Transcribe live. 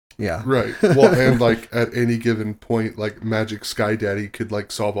Yeah. Right. Well, and like at any given point, like Magic Sky Daddy could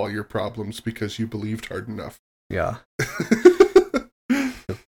like solve all your problems because you believed hard enough. Yeah.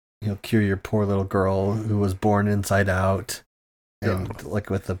 He'll cure your poor little girl who was born inside out and like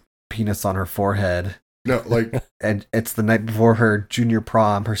with a penis on her forehead. No, like, and it's the night before her senior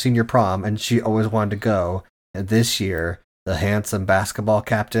prom, and she always wanted to go. And this year, the handsome basketball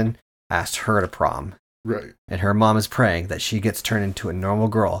captain asked her to prom. right. And her mom is praying that she gets turned into a normal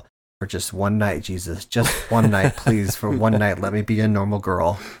girl for just one night, Jesus. Just one night, please. For one night, let me be a normal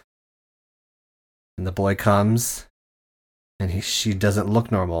girl. And the boy comes, and she doesn't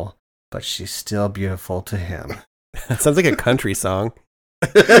look normal, but she's still beautiful to him. That sounds like a country song.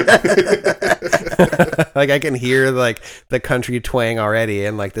 Like I can hear like the country twang already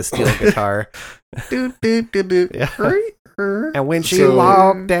and like the steel guitar. Yeah. And when she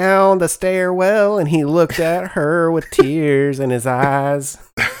walked down the stairwell and he looked at her with tears in his eyes,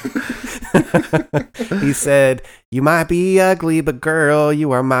 he said, "You might be ugly, but girl,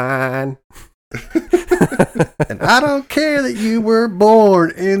 you are mine." And I don't care that you were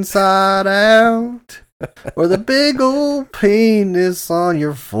born inside out or the big old penis on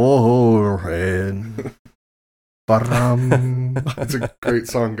your forehead. It's a great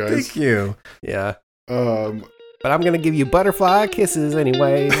song, guys. Thank you. Yeah. But I'm going to give you butterfly kisses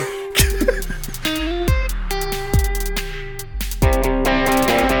anyway.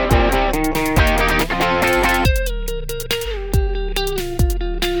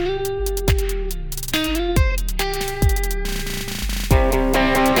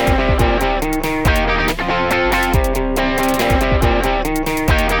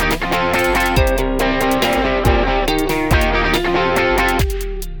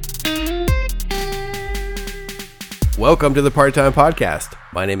 Welcome to the Part-Time Podcast.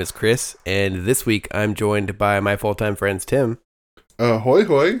 My name is Chris, and this week I'm joined by my full-time friends Tim. Hoy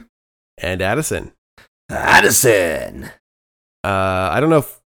hoy. And Addison. Addison! I don't know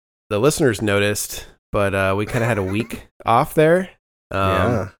if the listeners noticed, but we kind of had a week off there.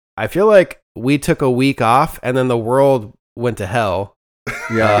 Yeah. I feel like we took a week off, and then the world went to hell.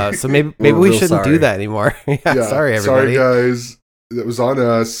 Yeah. So maybe we shouldn't do that anymore. Yeah, sorry, everybody. Sorry, guys. That was on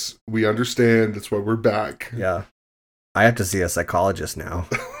us. We understand. That's why we're back. Yeah. I have to see a psychologist now.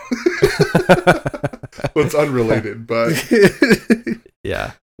 Well, it's unrelated, but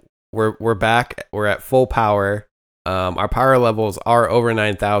yeah, we're back. We're at full power. Our power levels are over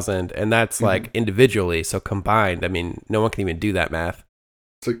 9,000, and that's like individually. So combined, I mean, no one can even do that math.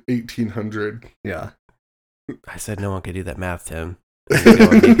 It's like 1,800. Yeah. I said no one could do that math, Tim. You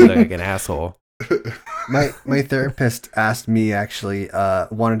know, make me look like an asshole. My therapist asked me actually,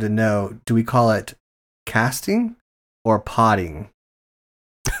 wanted to know, do we call it casting or potting?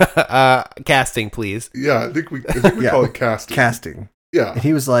 Casting, please. Yeah, I think we call it casting. Casting. Yeah. And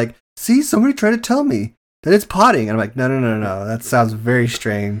he was like, see, somebody tried to tell me that it's potting. And I'm like, no. That sounds very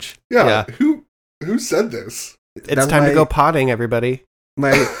strange. Yeah. Who said this? It's time to go potting, everybody.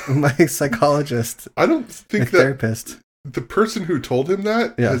 My psychologist. I don't think that therapist. The person who told him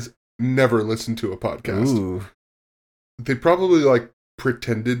that has never listened to a podcast. Ooh. They probably like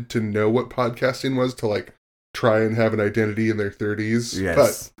pretended to know what podcasting was to like try and have an identity in their 30s.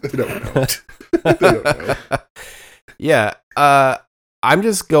 Yes. But they don't know. They don't know. Yeah. I'm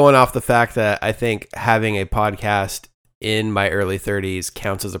just going off the fact that I think having a podcast in my early 30s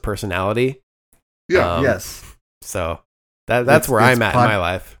counts as a personality. Yeah. Yes. So that's where I'm at in my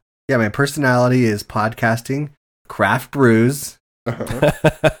life. Yeah, my personality is podcasting, craft brews,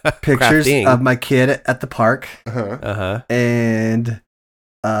 pictures Crafting. of my kid at the park, and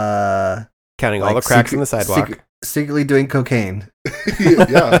counting all the cracks in the sidewalk. Secretly doing cocaine.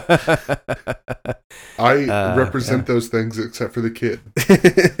 Yeah. I represent those things except for the kid.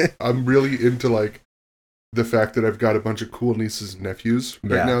 I'm really into like the fact that I've got a bunch of cool nieces and nephews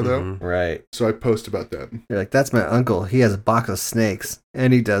right now though. Mm-hmm. Right. So I post about them. You're like, that's my uncle. He has a box of snakes.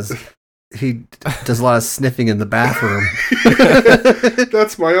 And he does a lot of sniffing in the bathroom.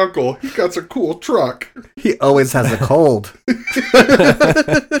 That's my uncle. He got a cool truck. He always has a cold.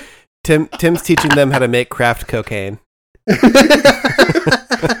 Tim's teaching them how to make craft cocaine.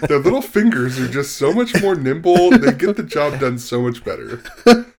 Their little fingers are just so much more nimble. They get the job done so much better.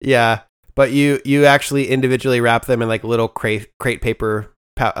 Yeah, but you actually individually wrap them in like little crate paper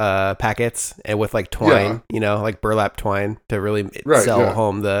packets and with like twine, like burlap twine to really sell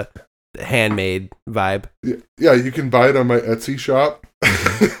home the handmade vibe. Yeah, you can buy it on my Etsy shop.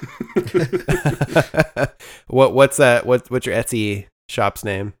 What's that? What's your Etsy shop's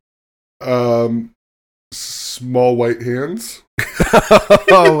name? Small White Hands.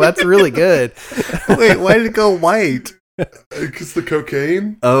 Oh, that's really good. Wait, why did it go white? Because the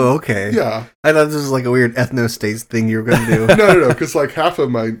cocaine. Oh, okay. Yeah. I thought this was like a weird ethno-states thing you were going to do. No. Because like half of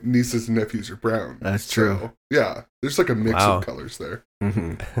my nieces and nephews are brown. That's true. So, yeah. There's like a mix of colors there.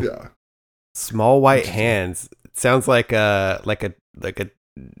 Mm-hmm. Yeah. Small white hands. It sounds like a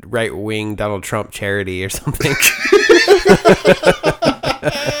right wing Donald Trump charity or something.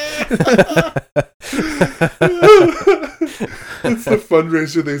 It's the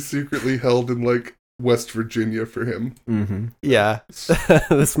fundraiser they secretly held in like West Virginia for him. Mm-hmm. Yeah.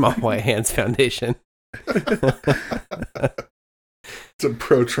 The Small White Hands Foundation. It's a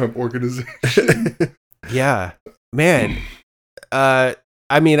pro-Trump organization. Yeah. Man. I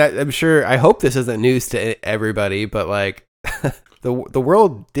mean, I'm sure, I hope this isn't news to everybody, but like the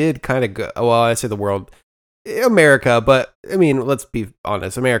world did kind of go, well, I say the world, America, but I mean, let's be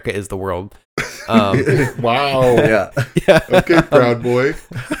honest, America is the world. Wow. Yeah. Okay, proud boy.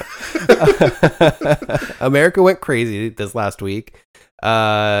 America went crazy this last week.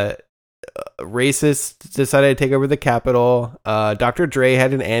 Racists decided to take over the Capitol. Dr. Dre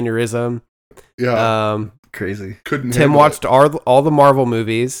had an aneurysm. Yeah. Crazy. Tim watched all the Marvel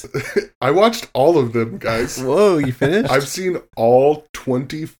movies. I watched all of them, guys. Whoa, you finished? I've seen all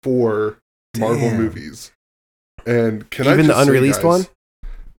 24 Marvel movies. And can I just the unreleased say, guys,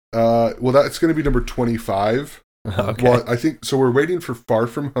 well, that's going to be number 25. Okay. Well, I think so. We're waiting for Far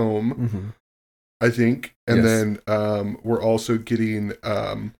From Home, Mm-hmm. I think, and Yes. then we're also getting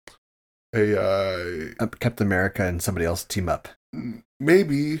Captain America and somebody else team up.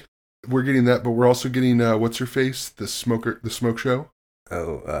 maybe we're getting that, but we're also getting what's her face, the smoke show.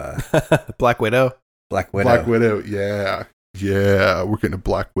 Oh, Black Widow. Black Widow. Black Widow, yeah, we're getting a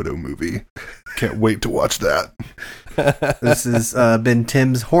Black Widow movie. Can't wait to watch that. This has been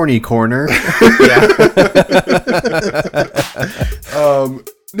Tim's horny corner.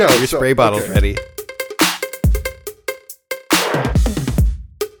 No, Your spray bottle's ready.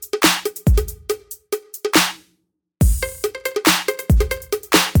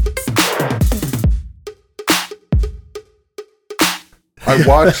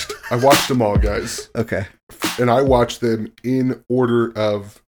 I watched them all, guys, Okay. and I watched them in order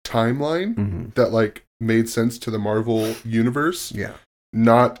of timeline Mm-hmm. that like made sense to the Marvel universe, Yeah.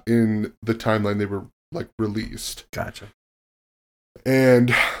 not in the timeline they were like released. Gotcha.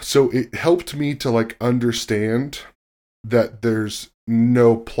 And so it helped me to like understand that there's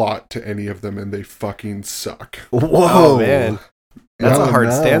no plot to any of them and they fucking suck. Whoa, Oh, man. That's Oh, a hard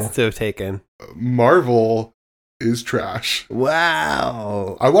no. stance to have taken. Marvel is trash.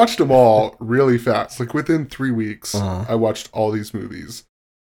 Wow. I watched them all really fast. Like within 3 weeks, Uh-huh. I watched all these movies.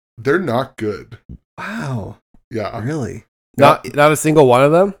 They're not good. Wow. Yeah. Really? Not a single one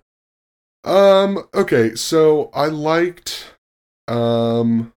of them? Okay, so I liked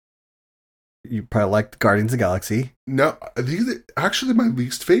You probably liked Guardians of the Galaxy. no, these are actually my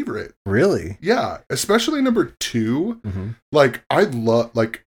least favorite. Really? Yeah, especially number 2. Mm-hmm. Like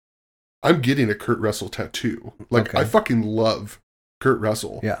I'm getting a Kurt Russell tattoo. Like Okay. I fucking love Kurt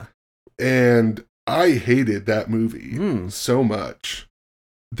Russell. Yeah. And I hated that movie so much.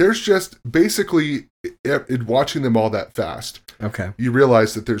 There's just basically in watching them all that fast, Okay. you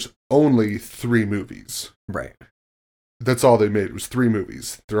realize that there's only 3 movies. Right. That's all they made. It was 3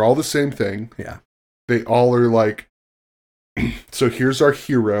 movies. They're all the same thing. Yeah. They all are like, so here's our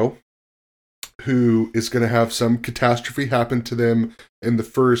hero who is going to have some catastrophe happen to them in the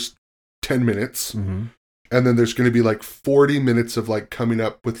first 10 minutes. Mm-hmm. And then there's going to be like 40 minutes of like coming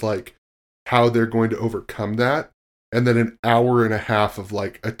up with like how they're going to overcome that. And then an hour and a half of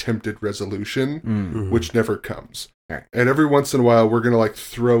like attempted resolution, Mm. which never comes. Right. And every once in a while, we're going to like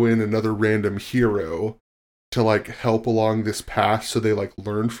throw in another random hero to like help along this path so they like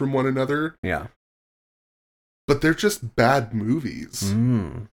learn from one another. Yeah. But they're just bad movies.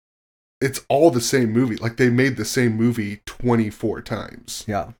 Mm. It's all the same movie. Like they made the same movie 24 times.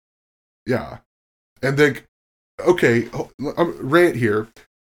 Yeah. Yeah. And then, okay, I'm rant here.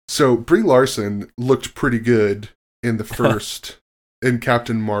 So Brie Larson looked pretty good in the first, in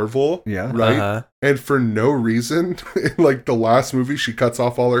Captain Marvel. Yeah. Right? Uh-huh. And for no reason, in like the last movie, she cuts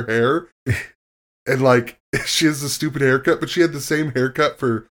off all her hair. And like, she has a stupid haircut, but she had the same haircut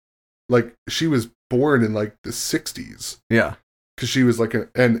for, like, she was born in like the 60s. Yeah. Because she was like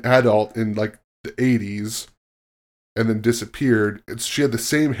an adult in like the 80s and then disappeared. She had the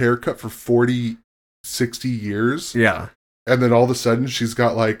same haircut for 40, 60 years. Yeah. And then all of a sudden she's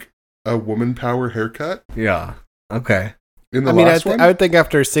got like a woman power haircut Yeah. Okay. in the I mean, last one. I would think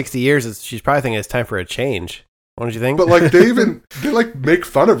after 60 years, she's probably thinking it's time for a change. What did you think? But like they like make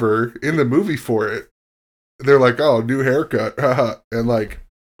fun of her in the movie for it. They're like, oh, new haircut. And like,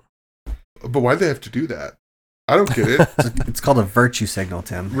 but why'd they have to do that? I don't get it. It's called a virtue signal,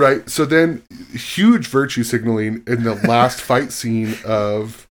 Tim. Right. So then huge virtue signaling in the last fight scene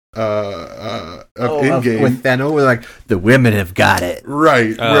of Endgame. With Thanos, we're like, the women have got it.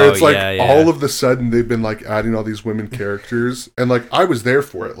 Right. Where it's like all of the sudden they've been like adding all these women characters. And like I was there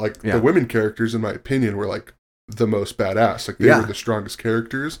for it. Like the women characters, in my opinion, were like the most badass. Like they were the strongest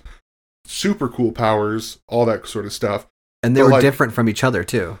characters. Super cool powers, all that sort of stuff. And they were different from each other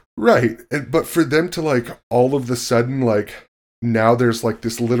too. Right. But for them to like all of the sudden, like now there's like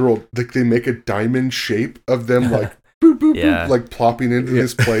this literal, like they make a diamond shape of them like boop, boop, boop, like plopping into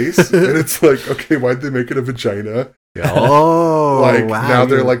this place. And it's like, okay, why'd they make it a vagina? Oh, like now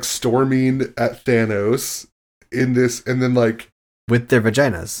they're like storming at Thanos in this, and then like with their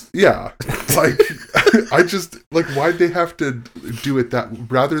vaginas. Yeah. Like I just like, why'd they have to do it that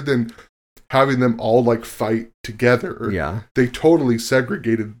rather than having them all like fight together? Yeah. They totally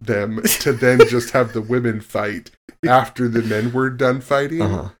segregated them to then just have the women fight after the men were done fighting.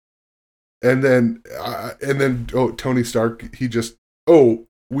 Uh-huh. And then Tony Stark,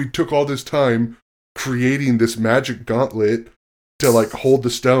 we took all this time creating this magic gauntlet to like hold the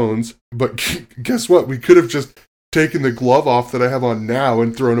stones, but guess what? We could have just taken the glove off that I have on now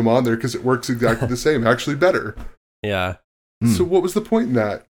and thrown them on there because it works exactly the same, actually better. Yeah. So what was the point in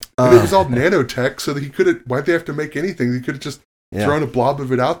that? And it was all nanotech, so that he could have, why'd they have to make anything? He could have just thrown a blob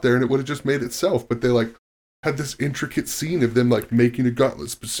of it out there and it would have just made itself, but they like had this intricate scene of them like making a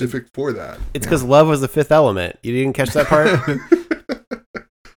gauntlet specific for that. It's because love was the fifth element. You didn't catch that part?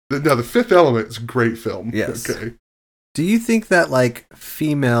 No, The Fifth Element is a great film. Yes. Okay. Do you think that like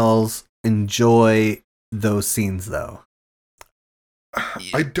females enjoy those scenes though?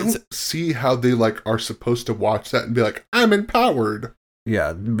 I don't see how they like are supposed to watch that and be like, I'm empowered.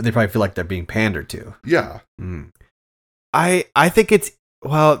 Yeah, they probably feel like they're being pandered to. Yeah. I think it's,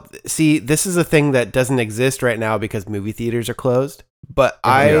 well, see, this is a thing that doesn't exist right now because movie theaters are closed. But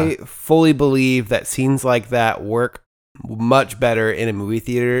I fully believe that scenes like that work much better in a movie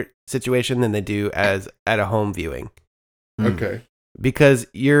theater situation than they do as at a home viewing. Okay. Because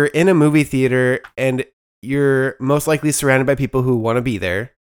you're in a movie theater and you're most likely surrounded by people who want to be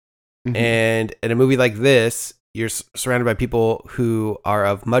there. Mm-hmm. And in a movie like this, you're surrounded by people who are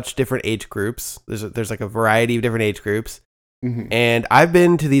of much different age groups. There's like a variety of different age groups. Mm-hmm. And I've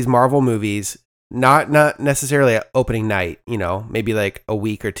been to these Marvel movies, not necessarily at opening night, maybe like a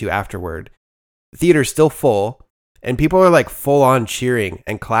week or two afterward. The theater's still full, and people are like full on cheering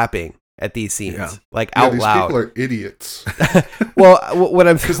and clapping at these scenes, like out these loud. People are idiots. Well, what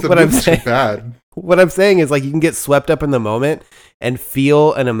I'm saying, bad. What I'm saying is like you can get swept up in the moment and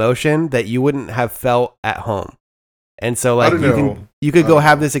feel an emotion that you wouldn't have felt at home. And so like you could go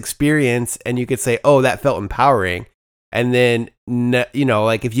have this experience and you could say, "Oh, that felt empowering." And then,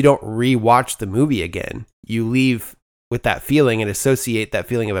 like if you don't rewatch the movie again, you leave with that feeling and associate that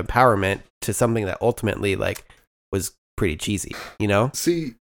feeling of empowerment to something that ultimately like was pretty cheesy,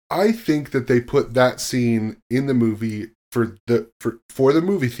 See, I think that they put that scene in the movie for the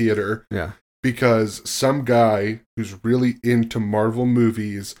movie theater. Yeah. Because some guy who's really into Marvel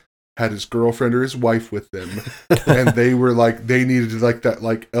movies had his girlfriend or his wife with them, and they were like, they needed like that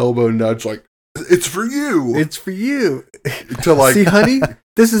like elbow nudge, like, it's for you. It's for you. To like, see, honey,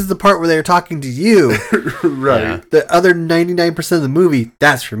 this is the part where they're talking to you. Right. Yeah. The other 99% of the movie,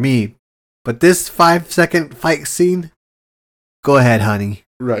 that's for me. But this 5-second fight scene, go ahead, honey.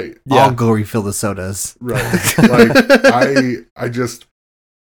 Right. Yeah. I'll go refill the sodas. Right. Like, I just,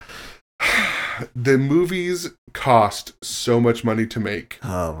 the movies cost so much money to make.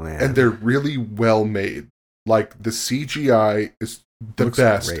 Oh, man. And they're really well made. Like, the CGI is the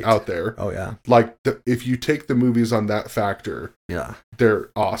best great out there. Oh, yeah. Like, if you take the movies on that factor, they're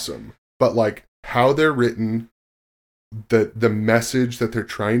awesome. But, like, how they're written, the message that they're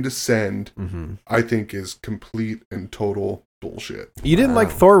trying to send, I think is complete and total bullshit. You didn't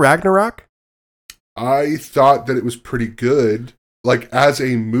like Thor Ragnarok? I thought that it was pretty good. Like, as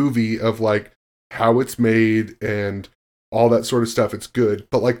a movie of, like, how it's made and all that sort of stuff, it's good.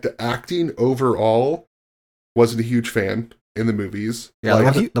 But, like, the acting overall, wasn't a huge fan in the movies. Yeah,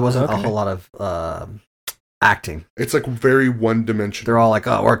 like, there wasn't a whole lot of acting. It's, like, very one-dimensional. They're all like,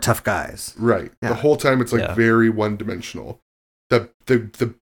 oh, we're tough guys. Right. Yeah. The whole time, it's, like, very one-dimensional.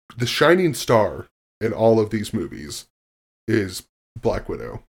 The shining star in all of these movies is Black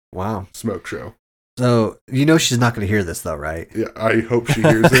Widow. Wow. Smoke show. So, she's not going to hear this, though, right? Yeah, I hope she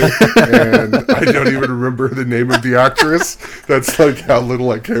hears it. And I don't even remember the name of the actress. That's, like, how little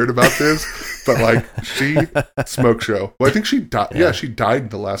I cared about this. But, like, smoke show. Well, I think she died. Yeah, she died in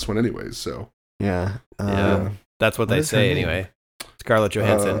the last one anyways, so. Yeah. That's what they say, anyway. Scarlett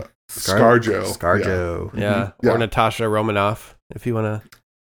Johansson. ScarJo. Yeah. Yeah. Or Natasha Romanoff, if you want to.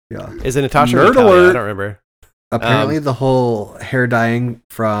 Yeah. Is it Natasha Nerd or Natalia? alert. I don't remember. Apparently, the whole hair dyeing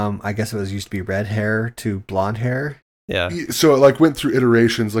from, I guess it was used to be red hair to blonde hair. Yeah. So it like went through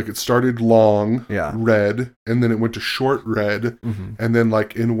iterations. Like it started long, Yeah. red, and then it went to short red, and then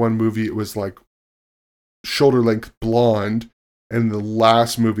like in one movie it was like shoulder length blonde, and in the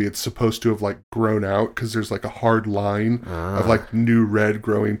last movie it's supposed to have like grown out because there's like a hard line of like new red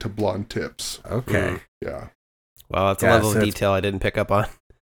growing to blonde tips. Okay. Yeah. Wow, that's a level of detail I didn't pick up on.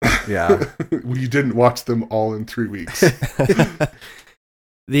 Yeah. You didn't watch them all in 3 weeks.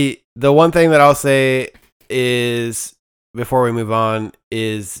 The one thing that I'll say is, before we move on,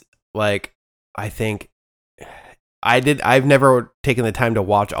 is like, I think I've never taken the time to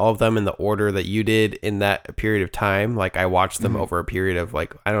watch all of them in the order that you did in that period of time. Like I watched them over a period of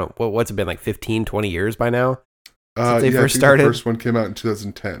like, I don't know, what's it been, like 15, 20 years by now? Since they first started? The first one came out in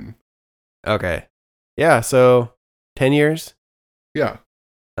 2010. Okay. Yeah, so 10 years? Yeah.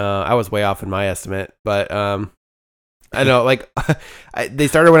 I was way off in my estimate, but I know, like, they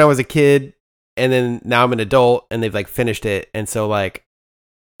started when I was a kid, and then now I'm an adult, and they've like finished it, and so like,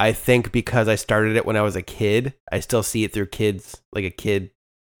 I think because I started it when I was a kid, I still see it through a kid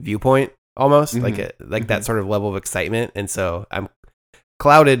viewpoint almost, like that sort of level of excitement, and so I'm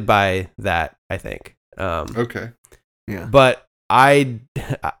clouded by that, I think. Okay. Yeah. But I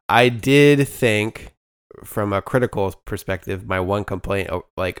did think, from a critical perspective, my one complaint,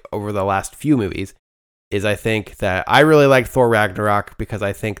 like over the last few movies, is I think that I really liked Thor Ragnarok because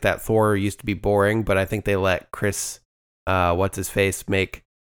I think that Thor used to be boring, but I think they let Chris, what's his face, make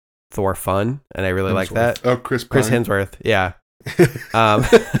Thor fun, and I really like that. Oh, Chris Hemsworth, yeah.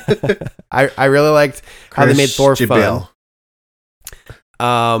 I really liked how they made Thor fun.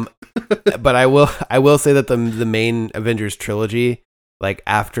 But I will say that the main Avengers trilogy, like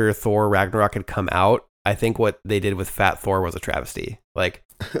after Thor Ragnarok had come out, I think what they did with Fat Thor was a travesty. Like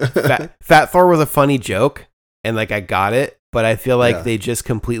Fat Thor was a funny joke, and like I got it, but I feel like they just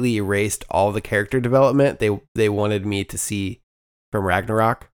completely erased all the character development they wanted me to see from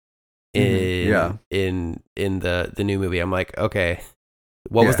Ragnarok in the new movie. I'm like, okay,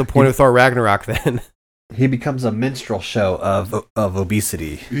 what was the point of Thor Ragnarok then? He becomes a minstrel show of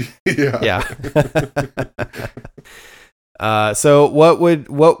obesity. Yeah. So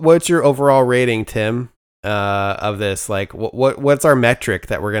what's your overall rating, Tim, of this? Like, what's our metric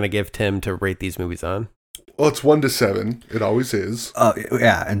that we're gonna give Tim to rate these movies on? Well, it's 1 to 7. It always is.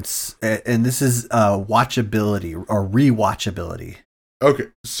 Yeah, and this is watchability or rewatchability. Okay,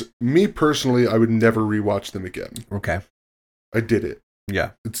 so me personally, I would never rewatch them again. Okay, I did it.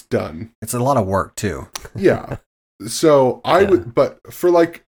 Yeah, it's done. It's a lot of work too. Yeah, so I would, but for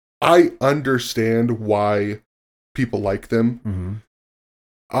like, I understand why people like them. Mm-hmm.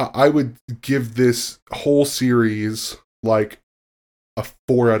 I would give this whole series like a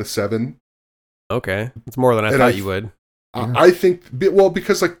 4 out of 7. Okay, it's more than I thought you would. I think, well,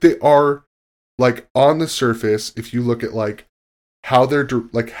 because like they are like on the surface, if you look at like how they're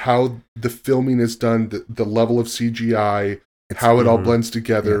like how the filming is done, the level of CGI, how it all blends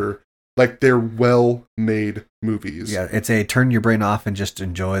together, like they're well made movies. Yeah, it's a turn your brain off and just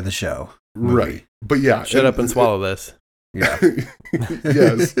enjoy the show movie. Right. But yeah, shut up and swallow this. Yeah.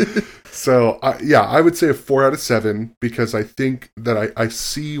 Yes. So I would say a 4 out of 7 because I think that I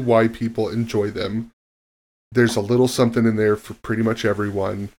see why people enjoy them. There's a little something in there for pretty much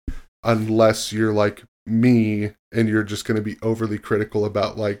everyone, unless you're like me and you're just going to be overly critical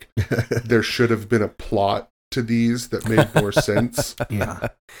about like there should have been a plot to these that made more sense. Yeah.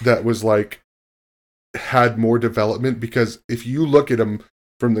 That was like had more development, because if you look at them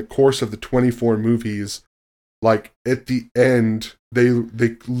from the course of the 24 movies, like at the end they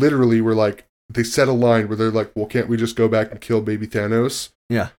literally were like, they set a line where they're like, well, can't we just go back and kill baby Thanos?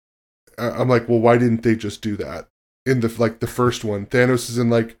 Yeah. I'm like, well, why didn't they just do that in the like the first one? Thanos is in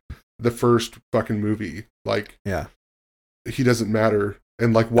like the first fucking movie. Like, yeah, he doesn't matter.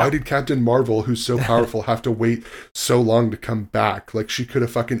 And like, why did Captain Marvel, who's so powerful, have to wait so long to come back? Like, she could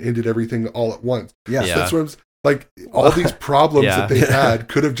have fucking ended everything all at once. Yeah. That's what I'm like. All these problems that they had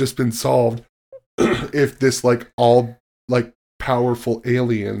could have just been solved if this like all like powerful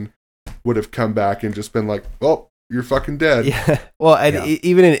alien would have come back and just been like, oh, you're fucking dead. Yeah. Well,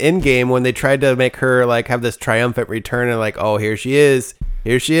 even in Endgame, when they tried to make her like have this triumphant return and like, oh, here she is,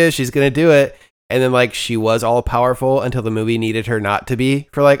 she's gonna do it, and then like she was all powerful until the movie needed her not to be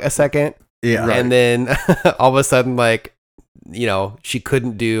for like a second. Yeah. Right. And then all of a sudden, like, you know, she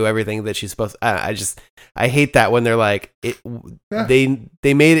couldn't do everything that she's supposed to. I hate that when they're like, they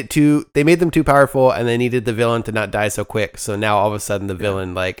made them too powerful and they needed the villain to not die so quick. So now all of a sudden the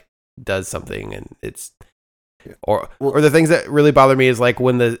villain like does something, and it's or the things that really bother me is like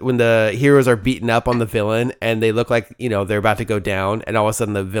when the heroes are beaten up on the villain and they look like, you know, they're about to go down, and all of a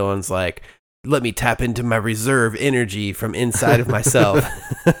sudden the villain's like, let me tap into my reserve energy from inside of myself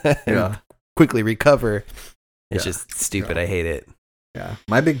and quickly recover. It's just stupid. I hate it. Yeah.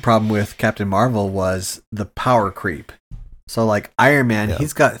 My big problem with Captain Marvel was the power creep. So like Iron Man,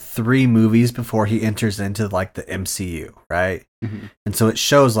 he's got 3 movies before he enters into like the MCU, right? Mm-hmm. And so it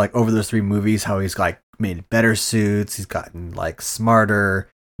shows like over those 3 movies how he's like made better suits, he's gotten like smarter,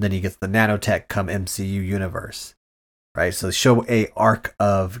 then he gets the nanotech come MCU universe. Right? So they show a arc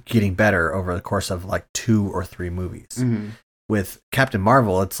of getting better over the course of like 2 or 3 movies. Mm-hmm. With Captain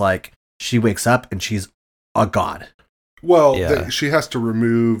Marvel, it's like she wakes up and she's a god. Well, she has to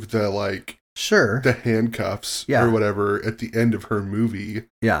remove the like the handcuffs or whatever at the end of her movie.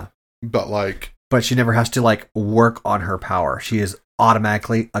 Yeah. But she never has to like work on her power. She is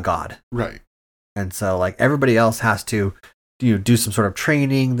automatically a god. Right. And so like everybody else has to, you know, do some sort of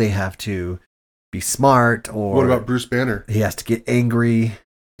training. They have to be smart. Or what about Bruce Banner? He has to get angry.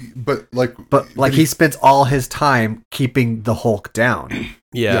 But he spends all his time keeping the Hulk down.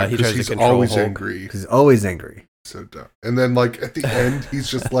 Yeah, he tries to control always Hulk. angry. He's always angry. So dumb. And then like at the end, he's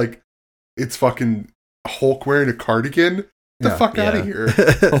just like, it's fucking Hulk wearing a cardigan. Get the fuck out of here.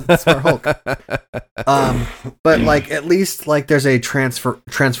 Smart Hulk. But like at least like there's a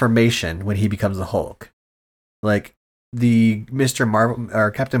transformation when he becomes the Hulk. Like the Mr. Marvel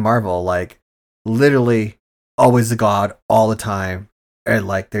or Captain Marvel, like literally always the god all the time, and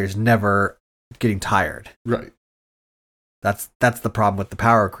like there's never getting tired. Right. That's the problem with the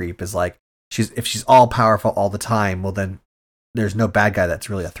power creep is like if she's all powerful all the time, well then there's no bad guy that's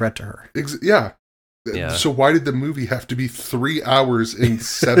really a threat to her. Yeah. So why did the movie have to be 3 hours and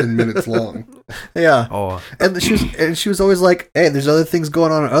 7 minutes long? Yeah. Oh. And she was always like, "Hey, there's other things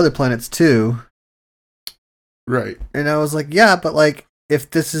going on other planets too." Right. And I was like, "Yeah, but like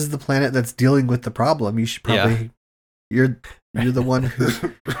if this is the planet that's dealing with the problem, you should probably you're the one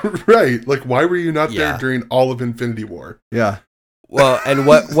who right. Like why were you not there during all of Infinity War?" Yeah. Well, and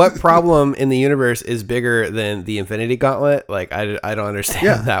what problem in the universe is bigger than the Infinity Gauntlet? Like, I don't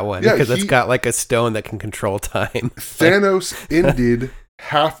understand that one because it's got like a stone that can control time. Thanos ended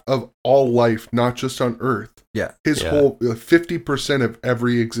half of all life, not just on Earth. Yeah, his whole 50% of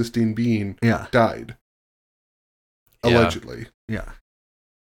every existing being died. Allegedly. Yeah.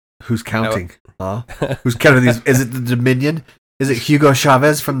 Who's counting? Who's counting these? Is it the Dominion? Is it Hugo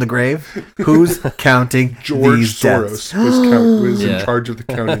Chavez from the grave? Who's counting George these Soros deaths? was in charge of the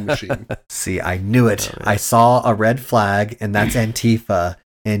counting machine. See, I knew it. I saw a red flag, and that's Antifa.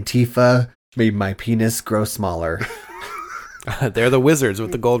 Antifa made my penis grow smaller. They're the wizards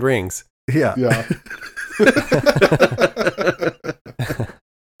with the gold rings. Yeah.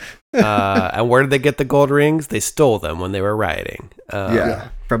 And where did they get the gold rings? They stole them when they were rioting.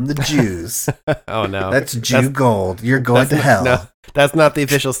 From the Jews. Oh no, that's gold. You're going to hell. No, that's not the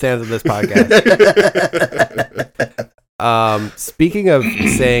official stance of this podcast. Speaking of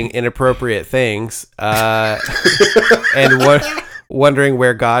saying inappropriate things, and wondering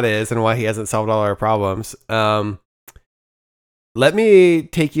where God is and why He hasn't solved all our problems, let me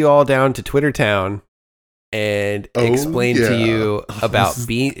take you all down to Twitter Town and explain to you about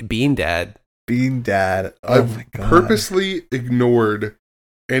Bean Dad. Bean Dad. Oh my God. Purposely ignored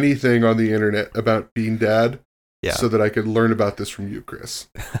anything on the internet about Bean Dad so that I could learn about this from you, Chris.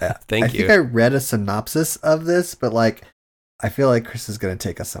 Thank you. I think I read a synopsis of this, but like, I feel like Chris is going to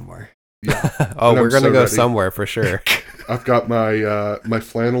take us somewhere. Yeah. We're going to go somewhere for sure. I've got my my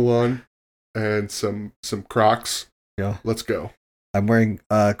flannel on and some Crocs. Yeah. Let's go. I'm wearing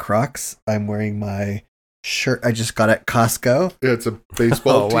Crocs. I'm wearing my shirt I just got at Costco. Yeah, it's a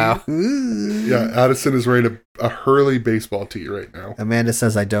baseball tee. Wow. Ooh. Yeah, Addison is wearing a Hurley baseball tee right now. Amanda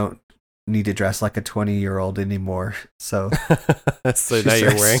says I don't need to dress like a 20-year-old anymore. So, so now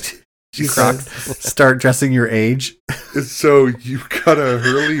you're wearing Crocs. Start dressing your age. So you got a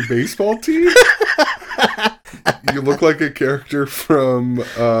Hurley baseball tee? You look like a character from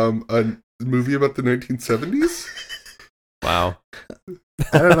a movie about the 1970s? Wow.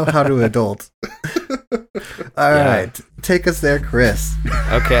 I don't know how to adult. All right. Take us there, Chris.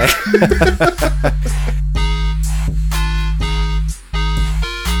 Okay.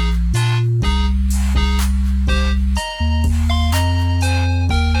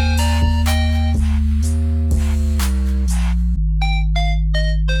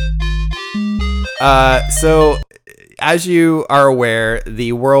 So, as you are aware,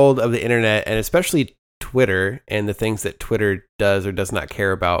 the world of the internet, and especially Twitter and the things that Twitter does or does not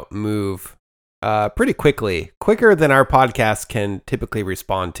care about, move pretty quicker than our podcast can typically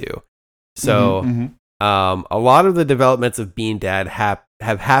respond to. So, a lot of the developments of Bean Dad have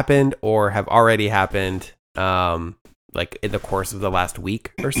happened or have already happened, like in the course of the last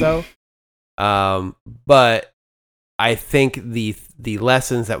week or so. But I think the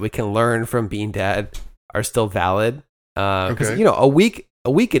lessons that we can learn from Bean Dad are still valid. Because a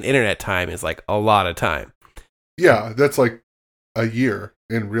week in internet time is like a lot of time. Yeah, that's like a year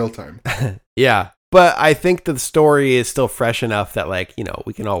in real time. Yeah, but I think the story is still fresh enough that like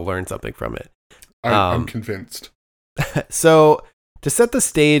we can all learn something from it. I'm convinced. So to set the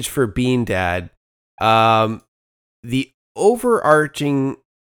stage for Bean Dad, the overarching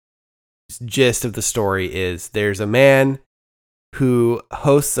gist of the story is there's a man who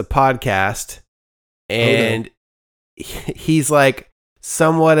hosts a podcast, and he's like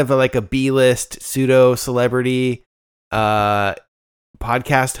somewhat of a B-list pseudo celebrity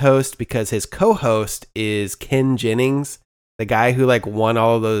podcast host, because his co-host is Ken Jennings, the guy who like won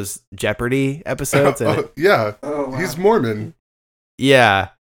all of those Jeopardy episodes. He's Mormon. Yeah.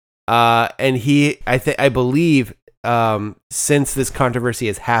 And I believe since this controversy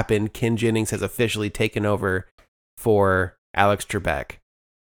has happened, Ken Jennings has officially taken over for Alex Trebek.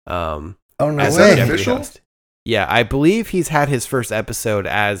 Oh, no Is way. that official? Host. Yeah, I believe he's had his first episode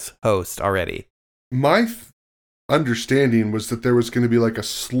as host already. My understanding was that there was going to be like a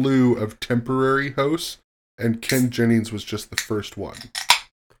slew of temporary hosts, and Ken Jennings was just the first one.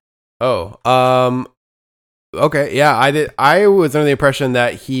 Oh, okay, yeah, I was under the impression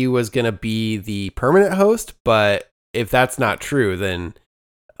that he was going to be the permanent host, but if that's not true, then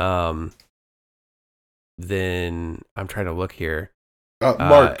I'm trying to look here.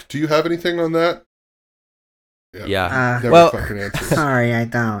 Mark, do you have anything on that? Yeah. Fucking answers. Sorry, I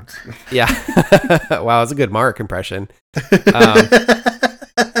don't. Yeah. Wow, it's a good Mark impression.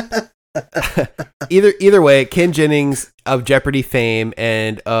 Either way, Ken Jennings of Jeopardy fame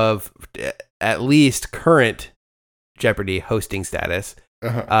and of at least current Jeopardy hosting status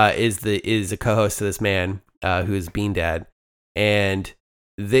is a co-host to this man who is Bean Dad, and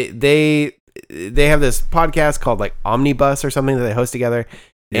they have this podcast called like Omnibus or something that they host together.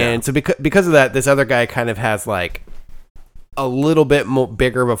 Yeah. And so because of that, this other guy kind of has like a little bit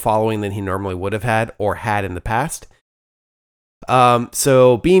bigger of a following than he normally would have had or had in the past.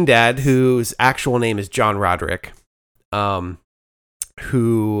 So Bean Dad, whose actual name is John Roderick, so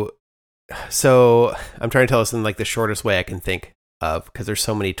I'm trying to tell this in like the shortest way I can think of, because there's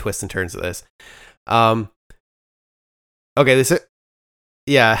so many twists and turns to this. The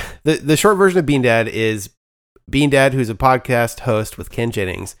short version of Bean Dad is Bean Dad, who's a podcast host with Ken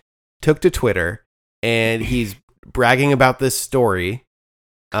Jennings, took to Twitter and he's bragging about this story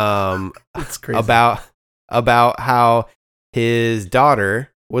That's crazy. about how his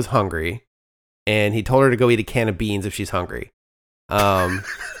daughter was hungry and he told her to go eat a can of beans if she's hungry.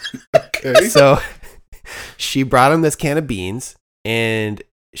 Okay. So she brought him this can of beans and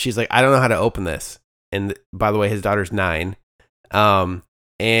she's like, I don't know how to open this. And by the way, his daughter's 9.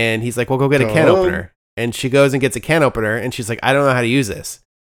 And he's like, well, go get a can opener. And she goes and gets a can opener and she's like, I don't know how to use this.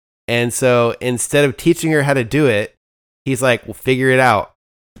 And so instead of teaching her how to do it, he's like, well, figure it out.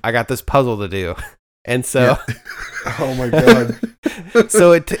 I got this puzzle to do. And so, oh my God.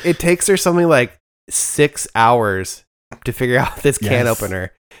 So it takes her something like 6 hours to figure out this can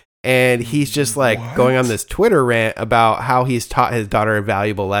opener. And he's just like going on this Twitter rant about how he's taught his daughter a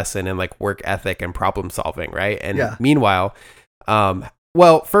valuable lesson in like work ethic and problem solving. Right. And meanwhile,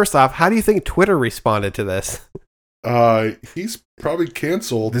 well, first off, how do you think Twitter responded to this? He's probably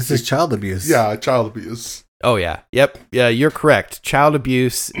canceled. This is child abuse. Yeah, child abuse. Oh, yeah. Yep. Yeah, you're correct. Child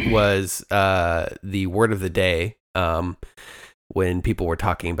abuse was the word of the day when people were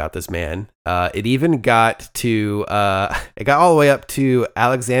talking about this man. It even got to, it got all the way up to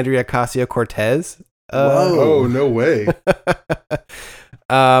Alexandria Ocasio-Cortez. Oh, no way.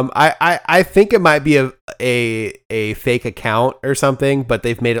 I think it might be a fake account or something, but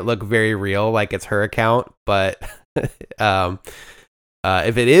they've made it look very real, like it's her account. But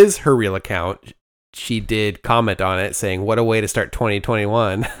if it is her real account, she did comment on it saying, "What a way to start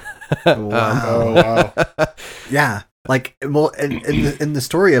 2021." Wow. Yeah. Like, well, in the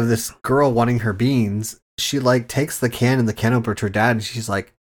story of this girl wanting her beans, she like takes the can and the can opener to her dad, and she's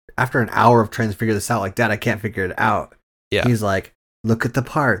like, after an hour of trying to figure this out, like, Dad, I can't figure it out. Yeah. He's like, look at the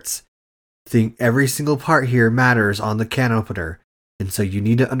parts. Think every single part here matters on the can opener. And so you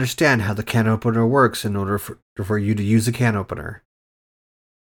need to understand how the can opener works in order for you to use a can opener.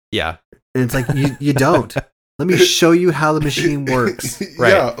 Yeah. And it's like, you don't. Let me show you how the machine works.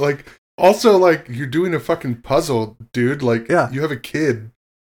 Right. Yeah, like, also, like, you're doing a fucking puzzle, dude. Like, you have a kid.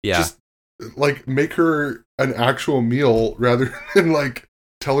 Yeah. Just, like, make her an actual meal rather than, like,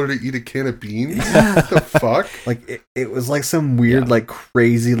 tell her to eat a can of beans? What the fuck? Like it was like some weird, like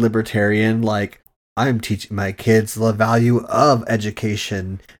crazy libertarian, like I'm teaching my kids the value of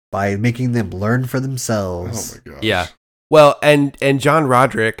education by making them learn for themselves. Oh my gosh. Yeah. Well, and John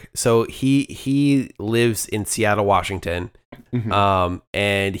Roderick, so he lives in Seattle, Washington. Mm-hmm.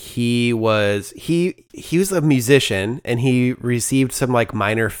 And he was a musician, and he received some like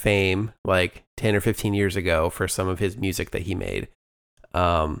minor fame like 10 or 15 years ago for some of his music that he made.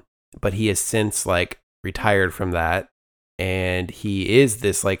 But he has since like retired from that, and he is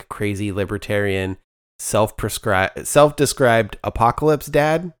this like crazy libertarian, self-described apocalypse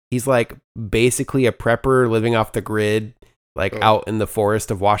dad. He's like basically a prepper living off the grid, like out in the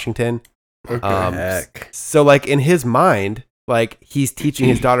forest of Washington. Okay. So like in his mind, like he's teaching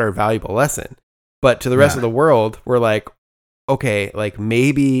his daughter a valuable lesson, but to the rest of the world, we're like, okay, like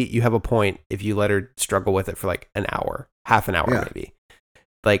maybe you have a point if you let her struggle with it for like an hour, half an hour, maybe.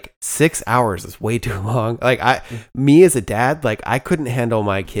 Like 6 hours is way too long. Like me as a dad, like I couldn't handle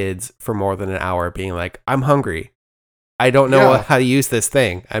my kids for more than an hour being like, I'm hungry. I don't know how to use this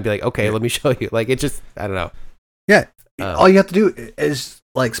thing. I'd be like, okay, let me show you. Like it just, I don't know. Yeah. All you have to do is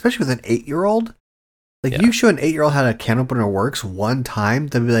like, especially with an 8-year-old, like you show an 8-year-old how a can opener works one time,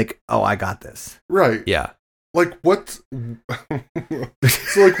 they'll be like, oh, I got this. Right. Yeah. Like what's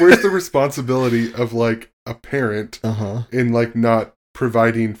so like where's the responsibility of like a parent in like not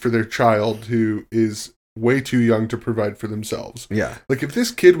providing for their child who is way too young to provide for themselves? Yeah. Like if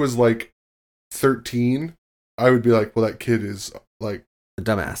this kid was like 13, I would be like, well, that kid is like a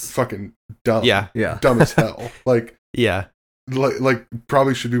dumbass. Fucking dumb. Yeah. Yeah. Dumb as hell. Like yeah. Like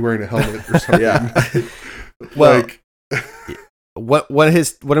probably should be wearing a helmet or something. Yeah. Well, one of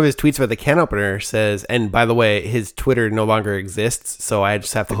his tweets about the can opener says, and by the way, his Twitter no longer exists, so I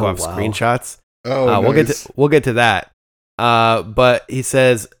just have to go off screenshots. Oh, nice. We'll get to that. But he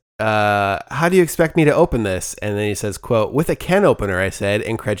says, how do you expect me to open this? And then he says, quote, with a can opener, I said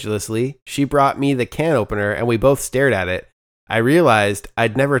incredulously. She brought me the can opener and we both stared at it. I realized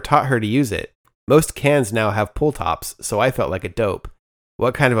I'd never taught her to use it. Most cans now have pull tops, so I felt like a dope.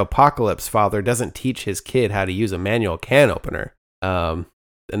 What kind of apocalypse father doesn't teach his kid how to use a manual can opener? And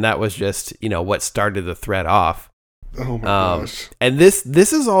that was just, what started the thread off. Oh my gosh. And this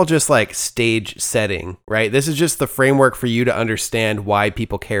is all just like stage setting, right? This is just the framework for you to understand why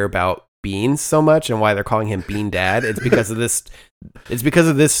people care about beans so much and why they're calling him Bean Dad. It's because of this. It's because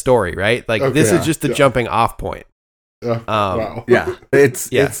of this story, right? Like this is just the jumping off point. Wow. Yeah.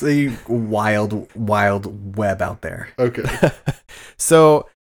 It's a wild web out there. Okay. So,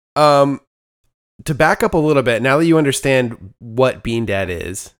 to back up a little bit, now that you understand what Bean Dad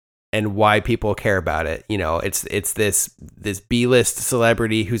is and why people care about it, it's this B-list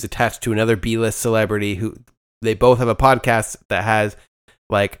celebrity who's attached to another B-list celebrity who they both have a podcast that has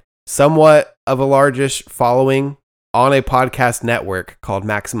like somewhat of a largish following on a podcast network called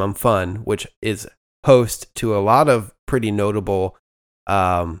Maximum Fun, which is host to a lot of pretty notable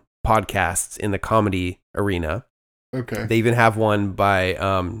podcasts in the comedy arena. Okay. They even have one by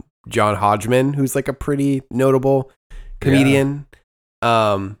John Hodgman, who's like a pretty notable comedian.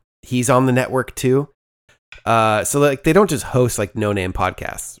 He's on the network too. So like they don't just host like no-name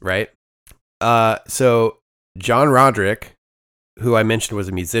podcasts, right? So John Roderick, who I mentioned was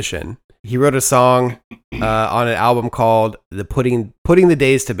a musician, he wrote a song on an album called Putting the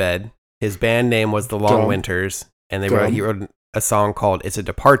Days to Bed. His band name was The Long Winters, and he wrote a song called It's a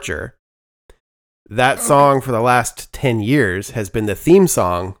Departure. That song for the last 10 years has been the theme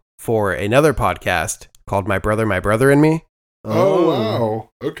song for another podcast called My Brother, and Me. Oh, wow.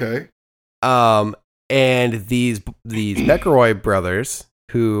 Okay. And these Beckeroy brothers,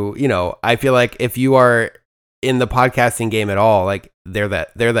 who, I feel like if you are in the podcasting game at all, like they're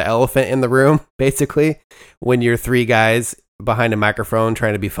the elephant in the room, basically, when you're three guys behind a microphone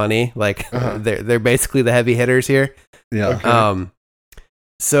trying to be funny. Like they're basically the heavy hitters here. Yeah. Okay.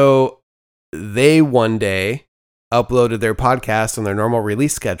 So they one day uploaded their podcast on their normal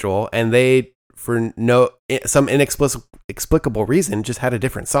release schedule, and they, for some inexplicable reason, just had a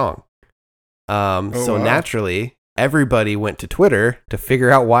different song. Naturally, everybody went to Twitter to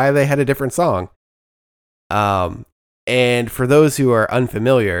figure out why they had a different song. And for those who are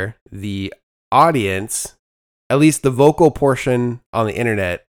unfamiliar, the audience, at least the vocal portion on the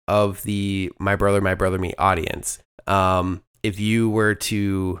internet of the My Brother, Me audience, if you were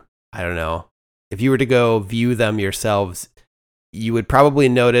to, if you were to go view them yourselves, you would probably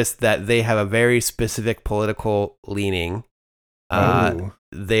notice that they have a very specific political leaning.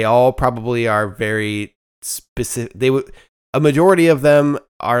 They all probably are very specific. A majority of them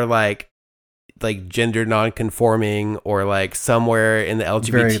are like like gender non-conforming or like somewhere in the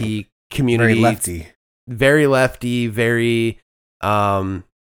LGBT community. Very lefty, very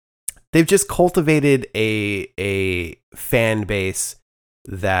they've just cultivated a fan base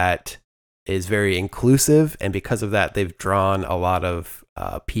that is very inclusive, and because of that, they've drawn a lot of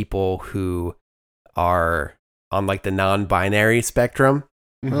people who are on like the non-binary spectrum.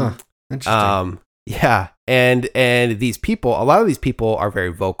 Huh. Interesting. Yeah, and these people, a lot of these people are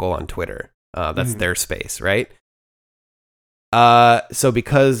very vocal on Twitter. That's their space, right? So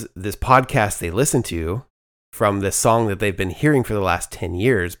because this podcast they listen to from this song that they've been hearing for the last 10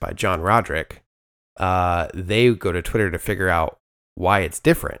 years by John Roderick, they go to Twitter to figure out why it's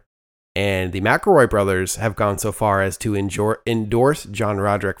different. And the McElroy brothers have gone so far as to endorse John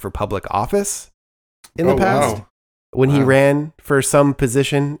Roderick for public office in the past when he ran for some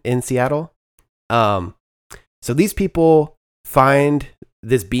position in Seattle. So these people find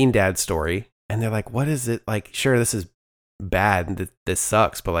this Bean Dad story and they're like, what is it? Like, sure, this is bad and this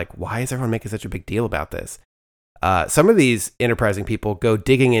sucks, but like, why is everyone making such a big deal about this? Some of these enterprising people go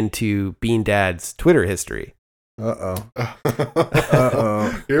digging into Bean Dad's Twitter history. Uh-oh.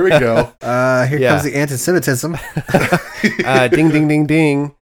 Here we go. Here comes the anti-Semitism. Ding, ding, ding,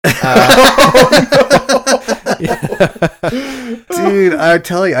 ding. Dude, I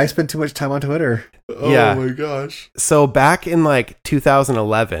tell you, I spend too much time on Twitter. Oh my gosh. So back in like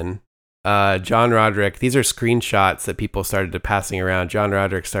 2011, John Roderick, these are screenshots that people started passing around. John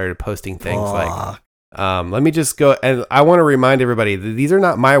Roderick started posting things like, let me just go, and I want to remind everybody that these are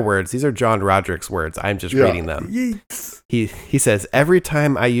not my words. These are John Roderick's words. I'm just reading them. Yeets. He says, every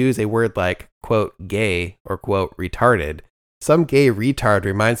time I use a word like, quote, gay or quote, retarded, some gay retard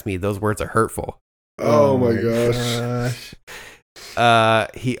reminds me those words are hurtful. Oh my gosh.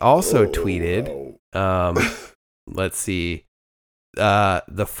 He also tweeted, let's see, the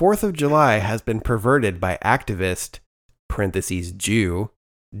 4th of July has been perverted by activist, parentheses, Jew,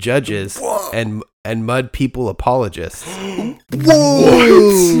 judges, and mud people apologists.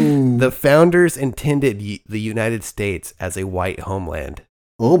 Whoa! The founders intended the United States as a white homeland.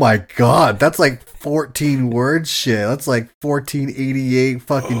 Oh my god, that's like 14 words shit. That's like 1488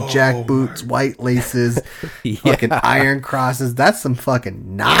 fucking jackboots, white laces, fucking iron crosses. That's some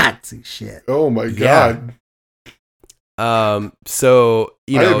fucking Nazi shit. Oh my god. So,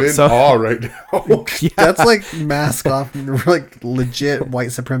 you know, I'm in awe right now. That's like mask off, like legit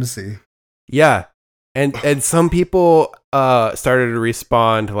white supremacy. Yeah. And some people started to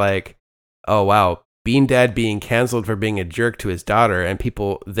respond like, oh wow, Bean Dad being canceled for being a jerk to his daughter, and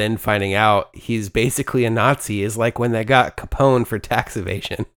people then finding out he's basically a Nazi is like when they got Capone for tax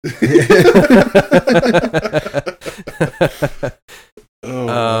evasion.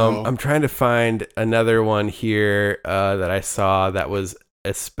 Wow. I'm trying to find another one here that I saw that was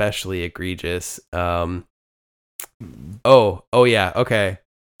especially egregious. Oh yeah, okay.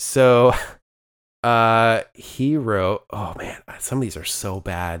 So he wrote, oh man, some of these are so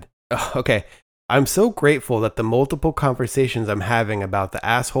bad. Oh, okay. I'm so grateful that the multiple conversations I'm having about the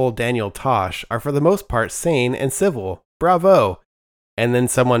asshole Daniel Tosh are for the most part sane and civil. Bravo. And then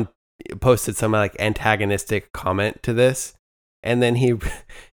someone posted some like antagonistic comment to this. And then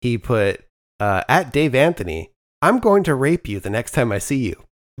he put, at Dave Anthony, I'm going to rape you the next time I see you.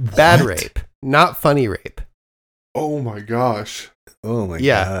 Bad rape, not funny rape. Oh my gosh. Oh my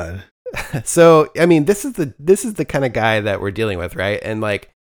god. So, I mean, this is the kind of guy that we're dealing with, right? And like,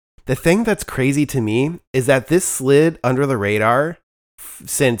 the thing that's crazy to me is that this slid under the radar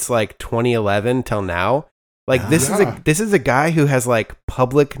since like 2011 till now. Like this is a guy who has like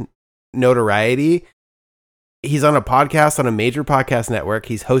public notoriety. He's on a podcast on a major podcast network.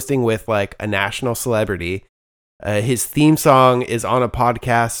 He's hosting with like a national celebrity. His theme song is on a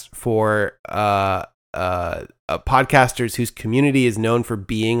podcast for podcasters whose community is known for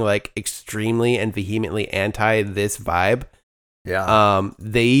being like extremely and vehemently anti this vibe. Yeah.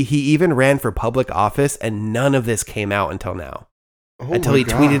 He even ran for public office, and none of this came out until now. Until he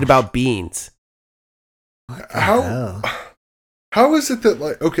tweeted about beans. How is it that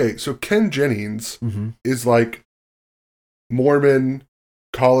like, okay, so Ken Jennings is like Mormon,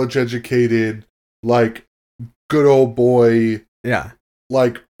 college educated, like good old boy,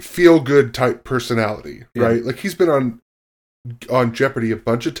 like feel good type personality, right? Like he's been on Jeopardy a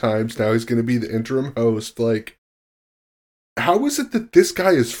bunch of times now. He's going to be the interim host. Like, how is it that this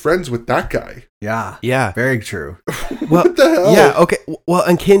guy is friends with that guy? Yeah. Very true. Well, what the hell? Yeah, okay. Well,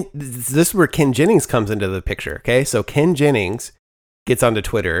 and this is where Ken Jennings comes into the picture, okay? So Ken Jennings gets onto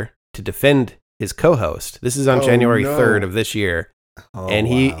Twitter to defend his co-host. This is on January 3rd of this year. And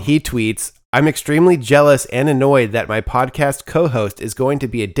he tweets, "I'm extremely jealous and annoyed that my podcast co-host is going to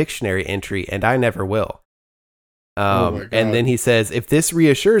be a dictionary entry and I never will." And then he says, "If this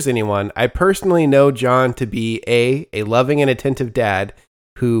reassures anyone, I personally know John to be a loving and attentive dad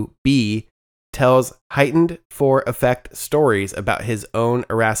who B, tells heightened for effect stories about his own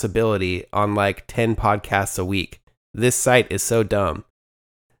irascibility on like 10 podcasts a week. This site is so dumb."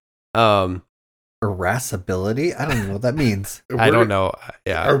 Irascibility? I don't even know what that means. I don't know.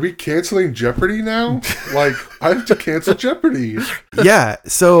 Yeah. Are we canceling Jeopardy now? Like, I have to cancel Jeopardy. Yeah.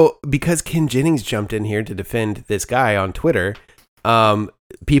 So because Ken Jennings jumped in here to defend this guy on Twitter,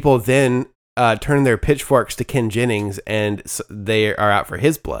 people then turn their pitchforks to Ken Jennings, and they are out for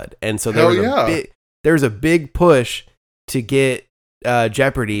his blood. And so there was a big push to get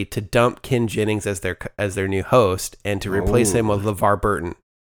Jeopardy to dump Ken Jennings as their new host and to replace him with LeVar Burton.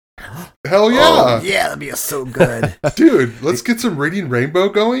 Hell yeah. Oh, yeah, that'd be so good. Dude, let's get some Reading Rainbow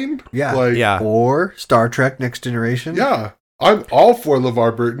going. Yeah. Or Star Trek Next Generation. Yeah. I'm all for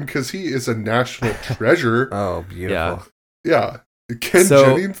LeVar Burton because he is a national treasure. Oh, beautiful. Yeah. Ken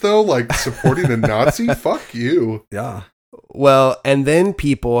Jennings, though, like supporting a Nazi? Fuck you. Yeah. Well, and then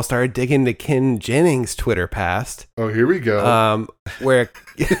people started digging into Ken Jennings' Twitter past. Oh, here we go. Where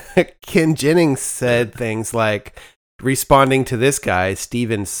Ken Jennings said things like, responding to this guy,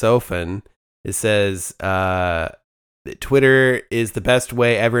 Steven Sofan, it says, Twitter is the best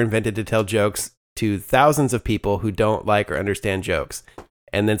way ever invented to tell jokes to thousands of people who don't like or understand jokes.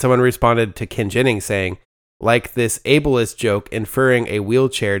 And then someone responded to Ken Jennings saying, like this ableist joke inferring a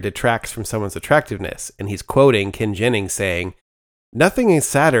wheelchair detracts from someone's attractiveness. And he's quoting Ken Jennings saying, "Nothing is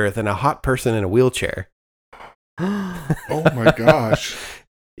sadder than a hot person in a wheelchair." Oh my gosh.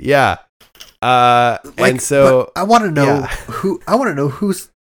 Yeah. And so I want to know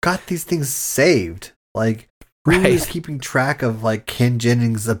who's got these things saved. Like, who's keeping track of like Ken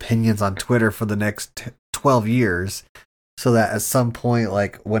Jennings' opinions on Twitter for the next 12 years, so that at some point,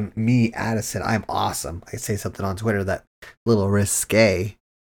 like when me, Addison, I'm awesome, I say something on Twitter that a little risque.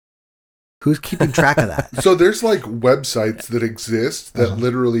 Who's keeping track of that? So there's like websites that exist that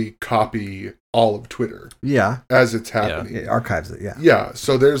literally copy all of Twitter. Yeah, as it's happening, it archives it. Yeah, yeah.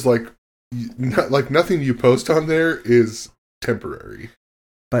 So there's like nothing you post on there is temporary.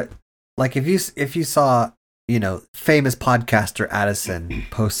 But like if you saw, famous podcaster Addison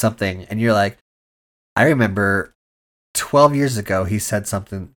post something and you're like, I remember 12 years ago he said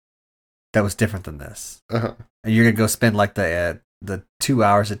something that was different than this. And you're gonna go spend like the 2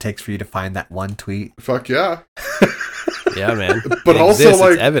 hours it takes for you to find that one tweet. Fuck yeah. Yeah, man. But also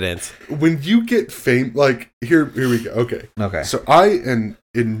like evidence. When you get fame, like here we go. Okay. So I am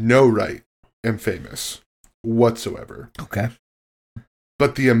in no right am famous whatsoever. Okay.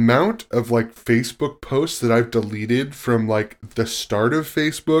 But the amount of like Facebook posts that I've deleted from like the start of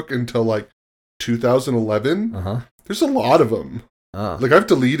Facebook until like 2011, there's a lot of them. Like I've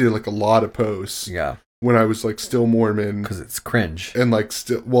deleted like a lot of posts. Yeah. When I was like still Mormon, because it's cringe and like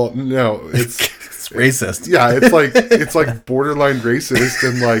no, it's racist. Yeah, it's like borderline racist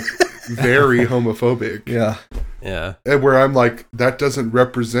and like very homophobic. Yeah. And where I'm like, that doesn't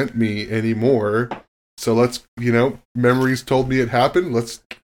represent me anymore. So let's, memories told me it happened. Let's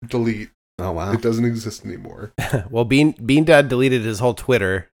delete. Oh wow, it doesn't exist anymore. Well, Bean Dad deleted his whole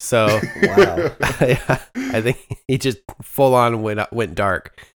Twitter, so wow. I think he just full on went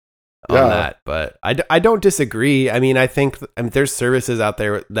dark on that. But I don't disagree. I mean, I think there's services out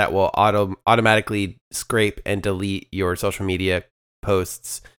there that will automatically scrape and delete your social media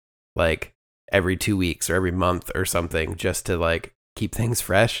posts like every 2 weeks or every month or something, just to like keep things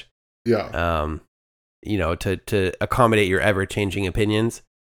fresh. Yeah. To accommodate your ever changing opinions.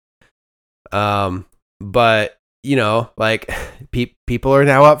 But like people are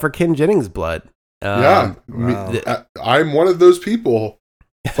now up for Ken Jennings' blood. Wow. I'm one of those people.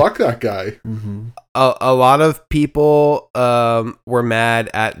 Fuck that guy. A lot of people were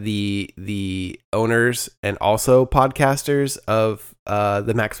mad at the owners and also podcasters of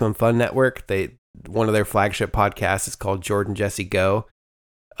the Maximum Fun Network. One of their flagship podcasts is called Jordan Jesse Go.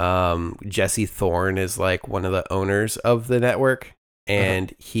 Jesse Thorne is like one of the owners of the network,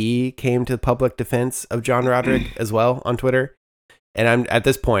 and he came to the public defense of John Roderick as well on Twitter. And I'm at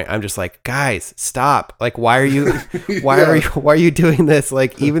this point, I'm just like, guys, stop! Like, why are you doing this?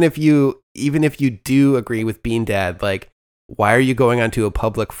 Like, even if you do agree with Bean Dad, like, why are you going onto a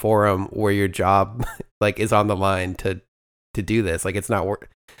public forum where your job like is on the line to do this? Like, it's not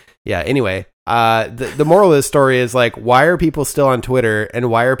work. Yeah. Anyway, the moral of the story is like, why are people still on Twitter, and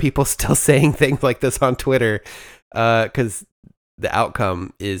why are people still saying things like this on Twitter? Because the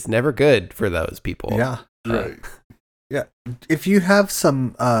outcome is never good for those people. Yeah. Right. Yeah. If you have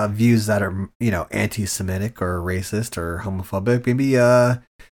some views that are, anti-Semitic or racist or homophobic, maybe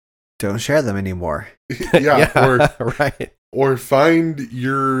don't share them anymore. Right. Or find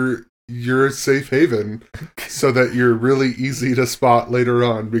your safe haven so that you're really easy to spot later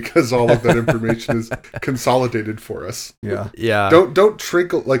on because all of that information is consolidated for us. Yeah. Yeah. Don't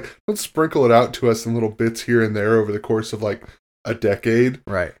sprinkle it out to us in little bits here and there over the course of like a decade.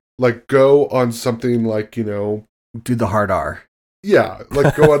 Right. Like go on something like, do the hard R. Yeah,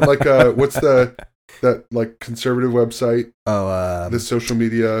 like go on like what's that like conservative website? Oh, the social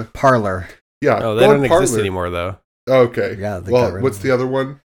media Parlor. Yeah. Oh, they don't exist anymore though. Okay. Yeah. Well, what's the other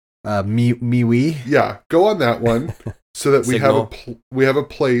one? MeWe. Yeah, go on that one so that Signal. we have a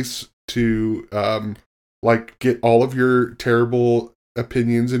place to like get all of your terrible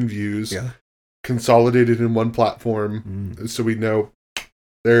opinions and views consolidated in one platform, so we know.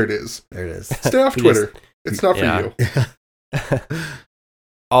 There it is. There it is. Stay off Twitter. It's not for you.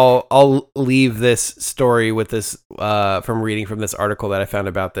 I'll leave this story with this from reading from this article that I found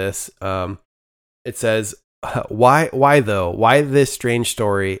about this. It says, why though? Why this strange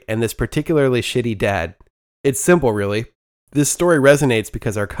story and this particularly shitty dad? It's simple, really. This story resonates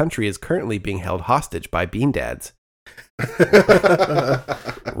because our country is currently being held hostage by bean dads.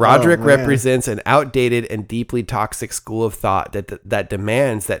 Roderick represents an outdated and deeply toxic school of thought that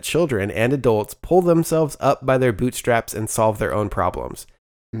demands that children and adults pull themselves up by their bootstraps and solve their own problems.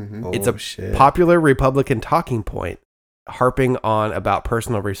 Mm-hmm. It's a popular Republican talking point, harping on about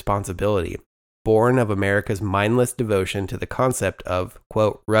personal responsibility, born of America's mindless devotion to the concept of,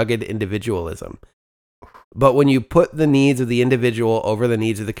 quote, rugged individualism. But when you put the needs of the individual over the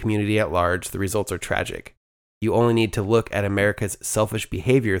needs of the community at large, the results are tragic. You only need to look at America's selfish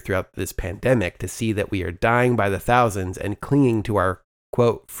behavior throughout this pandemic to see that we are dying by the thousands and clinging to our,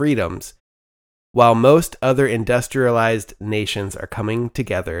 quote, freedoms, while most other industrialized nations are coming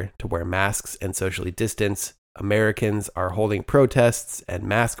together to wear masks and socially distance. Americans are holding protests and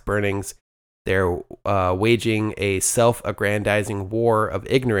mask burnings. They're waging a self-aggrandizing war of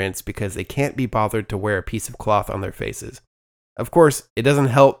ignorance because they can't be bothered to wear a piece of cloth on their faces. Of course, it doesn't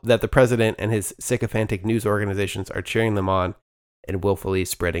help that the president and his sycophantic news organizations are cheering them on and willfully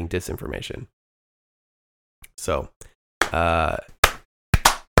spreading disinformation. So, yeah.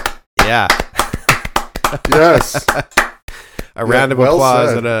 Yes. A round of applause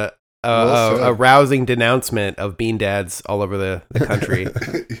said. and a rousing denouncement of bean dads all over the country.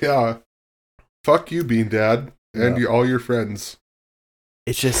 Yeah. Fuck you, Bean Dad, and all your friends.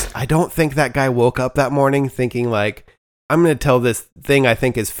 It's just, I don't think that guy woke up that morning thinking like, I'm going to tell this thing I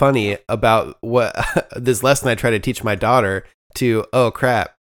think is funny about what this lesson I try to teach my daughter to, oh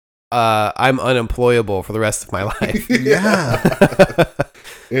crap, I'm unemployable for the rest of my life. Yeah.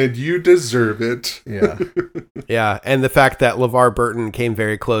 And you deserve it. Yeah. Yeah. And the fact that LeVar Burton came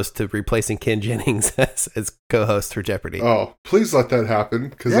very close to replacing Ken Jennings as co-host for Jeopardy. Oh, please let that happen,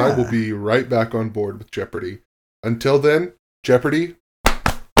 because I will be right back on board with Jeopardy. Until then, Jeopardy,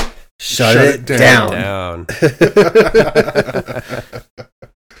 Shut it down.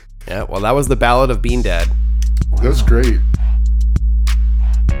 Yeah, well, that was the Ballad of Bean Dad. That was great.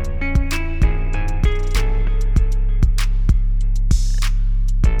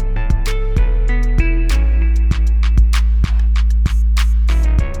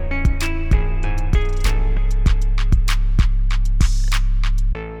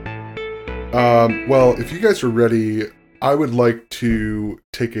 Well, if you guys are ready, I would like to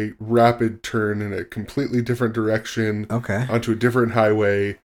take a rapid turn in a completely different direction. Okay. Onto a different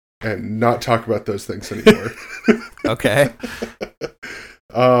highway and not talk about those things anymore. Okay.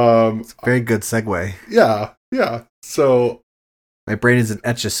 It's a very good segue. Yeah. So my brain is an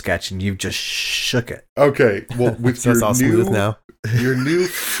Etch-a-Sketch and you've just shook it. Okay. Well, with so it's all smooth now. Your new,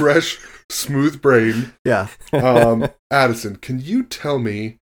 fresh, smooth brain. Yeah. Addison, can you tell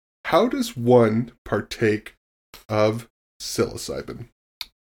me, how does one partake of psilocybin?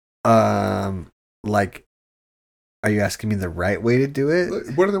 Like, are you asking me the right way to do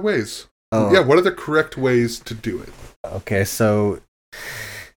it? What are the ways? Oh. Yeah, what are the correct ways to do it? Okay, so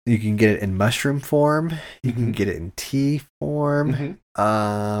you can get it in mushroom form. You can get it in tea form.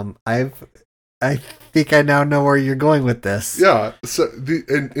 Mm-hmm. I think I now know where you're going with this. Yeah, so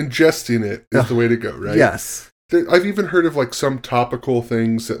ingesting it is the way to go, right? Yes. I've even heard of like some topical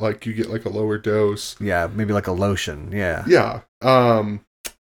things that like you get like a lower dose. Yeah, maybe like a lotion. Yeah. Yeah.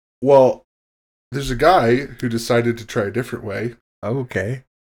 Well, there's a guy who decided to try a different way. Okay.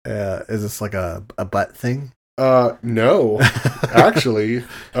 Is this like a butt thing? No. Actually,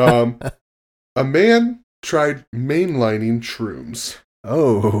 a man tried mainlining shrooms.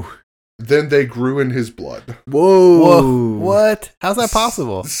 Oh. then they grew in his blood. Whoa. What? How's that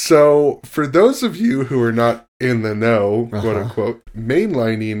possible? So, for those of you who are not in the know, quote unquote,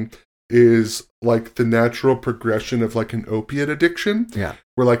 mainlining is like the natural progression of like an opiate addiction. Yeah.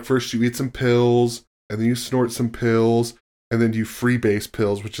 Where like first you eat some pills, and then you snort some pills, and then you freebase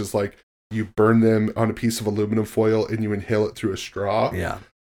pills, which is like you burn them on a piece of aluminum foil and you inhale it through a straw. Yeah.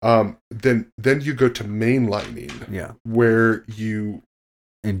 Then you go to mainlining. Yeah. Where you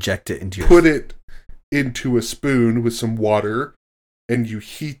inject it into put it into a spoon with some water, and you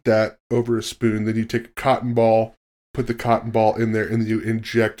heat that over a spoon. Then you take a cotton ball, put the cotton ball in there, and then you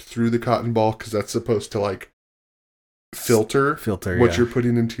inject through the cotton ball because that's supposed to like filter what you're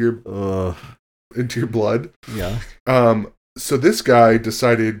putting into your blood. Yeah. So this guy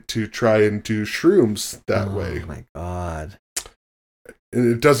decided to try and do shrooms that way. Oh my God. And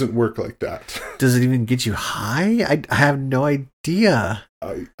it doesn't work like that. Does it even get you high? I have no idea.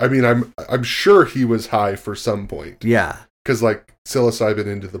 I mean, I'm sure he was high for some point. Yeah. Because like psilocybin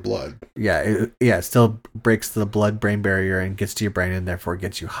into the blood. Yeah. It still breaks the blood-brain barrier and gets to your brain and therefore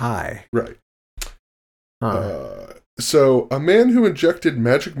gets you high. Right. Huh. So a man who injected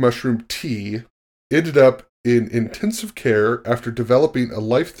magic mushroom tea ended up in intensive care after developing a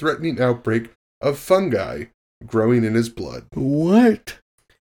life-threatening outbreak of fungi growing in his blood. What?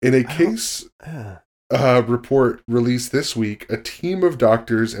 In a case report released this week, a team of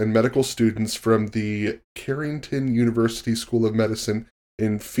doctors and medical students from the Carrington University School of Medicine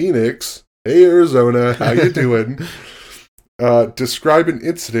in Phoenix, hey Arizona, how you doing? Describe an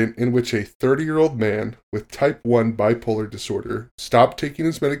incident in which a 30-year-old man with type 1 bipolar disorder stopped taking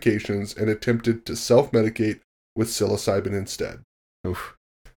his medications and attempted to self-medicate with psilocybin instead. Oof.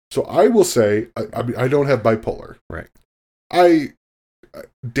 So I will say, I mean, I don't have bipolar. Right. I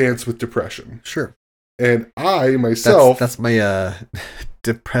dance with depression. Sure. And I, myself... That's my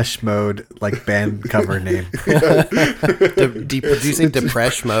Depeche Mode, like, band cover name. Did you say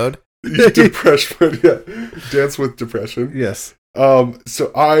Depeche Mode? Depeche Mode, yeah. Dance with depression. Yes.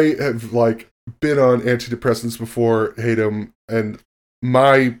 So I have, like, been on antidepressants before, hate them, and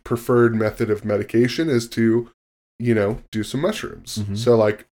my preferred method of medication is to, do some mushrooms. Mm-hmm. So,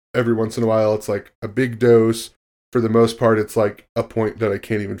 like, every once in a while, it's, like, a big dose. For the most part, it's, like, a point that I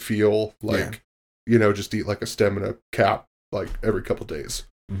can't even feel, like... just eat like a stem and a cap like every couple days.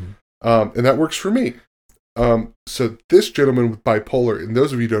 Mm-hmm. And that works for me. So this gentleman with bipolar, and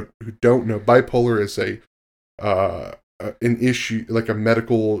those of you who don't know, bipolar is an issue, like a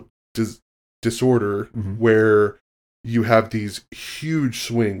medical disorder where you have these huge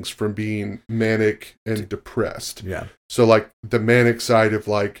swings from being manic and depressed. Yeah. So like the manic side of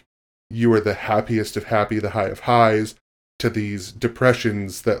like, you are the happiest of happy, the high of highs, to these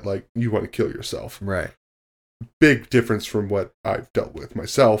depressions that like you want to kill yourself. Right. Big difference from what I've dealt with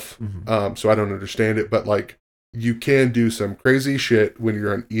myself. Mm-hmm. So I don't understand it, but like you can do some crazy shit when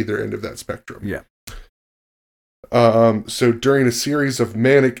you're on either end of that spectrum. Yeah. So during a series of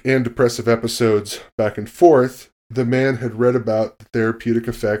manic and depressive episodes back and forth, the man had read about the therapeutic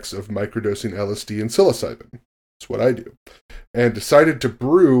effects of microdosing LSD and psilocybin. That's what I do. And decided to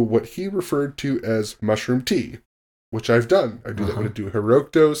brew what he referred to as mushroom tea, which I've done. I do that when I do a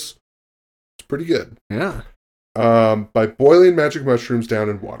heroic dose. It's pretty good. Yeah. By boiling magic mushrooms down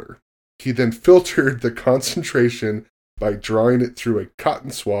in water. He then filtered the concentration by drawing it through a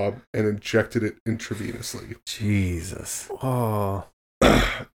cotton swab and injected it intravenously. Jesus. Oh.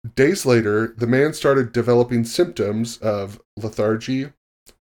 Days later, the man started developing symptoms of lethargy,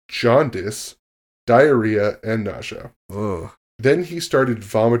 jaundice, diarrhea, and nausea. Oh. Then he started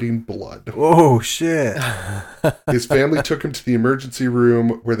vomiting blood. Oh, shit. His family took him to the emergency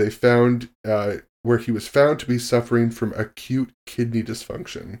room where he was found to be suffering from acute kidney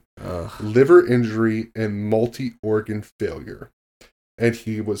dysfunction, liver injury, and multi-organ failure. And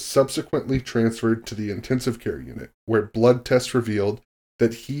he was subsequently transferred to the intensive care unit, where blood tests revealed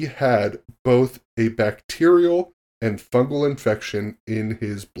that he had both a bacterial and fungal infection in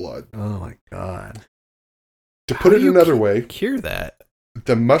his blood. Oh, my God. To put it another way, cure that?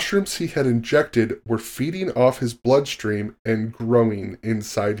 The mushrooms he had injected were feeding off his bloodstream and growing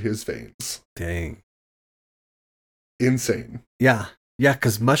inside his veins. Dang. Insane. Yeah. Yeah,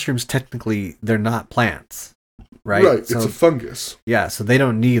 because mushrooms, technically, they're not plants, right? Right, so, it's a fungus. Yeah, so they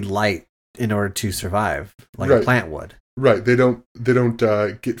don't need light in order to survive, like a plant would. Right, they don't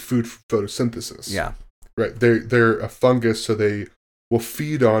get food from photosynthesis. Yeah. Right, they're a fungus, so they will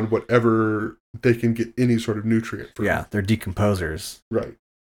feed on whatever they can get any sort of nutrient from. Yeah, they're decomposers. Right.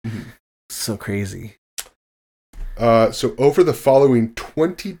 Mm-hmm. So crazy. So over the following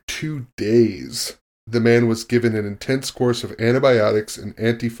 22 days, the man was given an intense course of antibiotics and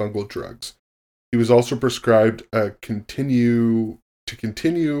antifungal drugs. He was also prescribed to continue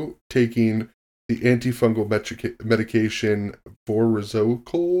taking the antifungal medication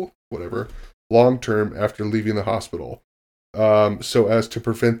Vorazocol, whatever, long-term after leaving the hospital, so as to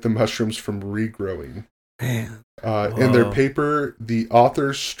prevent the mushrooms from regrowing. Man. In their paper, the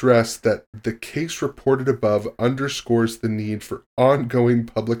authors stress that the case reported above underscores the need for ongoing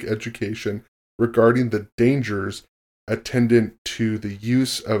public education regarding the dangers attendant to the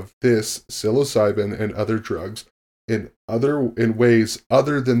use of this psilocybin and other drugs in ways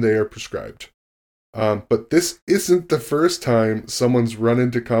other than they are prescribed. But this isn't the first time someone's run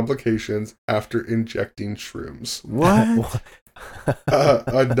into complications after injecting shrooms. What?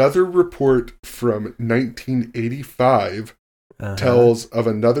 Another report from 1985 tells of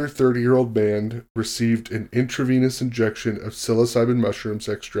another 30-year-old man received an intravenous injection of psilocybin mushrooms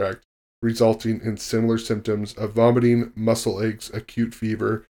extract, resulting in similar symptoms of vomiting, muscle aches, acute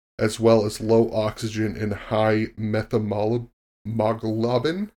fever, as well as low oxygen and high methemoglobin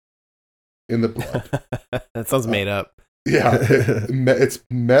in the blood. That sounds made up. Yeah, it's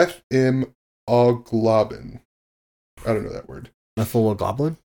methemoglobin. I don't know that word.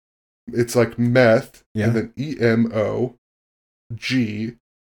 Methyloglobulin? It's like meth, Yeah. and then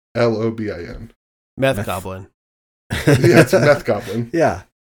EMOGLOBIN. Meth goblin. Yeah, it's meth goblin Yeah.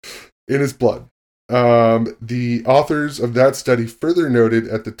 in his blood. The authors of that study further noted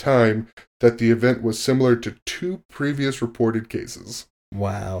at the time that the event was similar to 2 previous reported cases.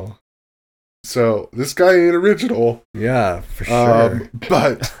 Wow. So this guy ain't original. Yeah, for sure.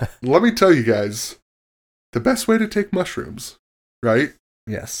 But let me tell you guys, the best way to take mushrooms, right?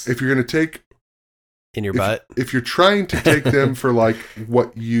 Yes. If you're going to take In your butt. if you're trying to take them for like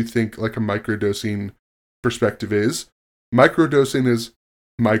what you think like a microdosing perspective is, microdosing is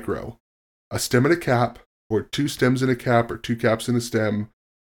micro. A stem and a cap, or 2 stems in a cap, or 2 caps in a stem.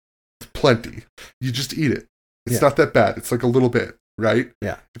 Plenty. You just eat it. It's not that bad. It's like a little bit, right?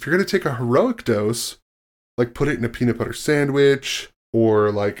 Yeah. If you're going to take a heroic dose, like put it in a peanut butter sandwich,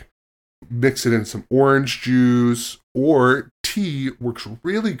 or like mix it in some orange juice, or tea works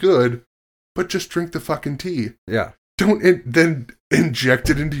really good, but just drink the fucking tea. Yeah. Don't then inject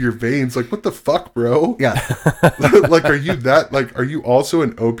it into your veins. Like, what the fuck, bro? Yeah. Like, are you also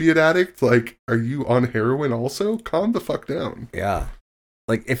an opiate addict? Like, are you on heroin also? Calm the fuck down. Yeah.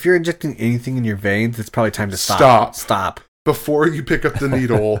 Like, if you're injecting anything in your veins, it's probably time to stop. Before you pick up the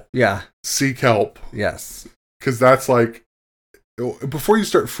needle, Yeah. seek help. Yes. Because that's like, before you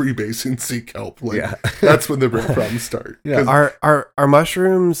start freebasing, seek help. Like, Yeah. that's when the real problems start. Yeah. 'Cause- Are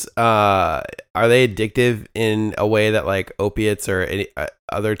mushrooms are they addictive in a way that like opiates or any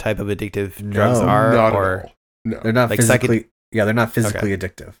other type of addictive drugs No, are? not Or at all. No. They're not Like physically. Yeah, they're not physically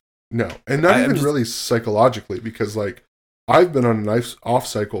addictive. No. And not I'm even just- really psychologically, because like, I've been on a nice off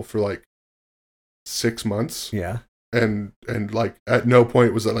cycle for like 6 months. Yeah. And like at no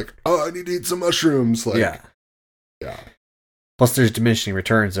point was I like, oh, I need to eat some mushrooms. Like, yeah. Plus, there's diminishing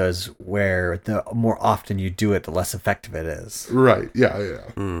returns as where the more often you do it, the less effective it is. right. Yeah.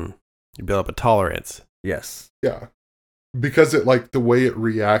 You build up a tolerance. Yes. Yeah. Because it like the way it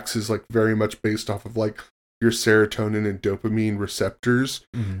reacts is like very much based off of like your serotonin and dopamine receptors.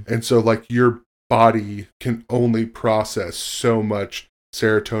 Mm-hmm. And so like your body can only process so much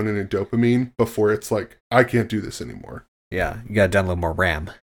serotonin and dopamine before it's like, I can't do this anymore. Yeah. You got to download more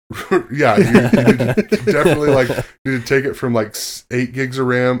RAM. Yeah, you need to definitely like need to take it from like 8 gigs of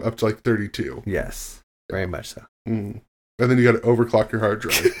RAM up to like 32. Yes. Very much so. And then you got to overclock your hard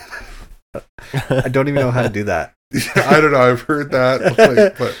drive. I don't even know how to do that. Yeah, I don't know. I've heard that,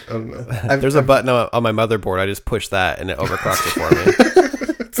 like, but I don't know. There's a button on my motherboard. I just push that and it overclocks it for me.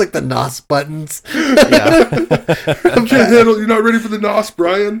 It's like the NOS buttons. Yeah. I can't handle. You're not ready for the NOS,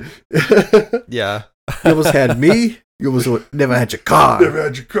 Brian. Yeah. You almost had me. You almost never had your car. Never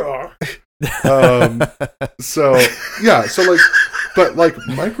had your car. So yeah, so like, but like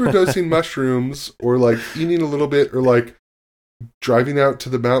microdosing mushrooms, or like eating a little bit, or like driving out to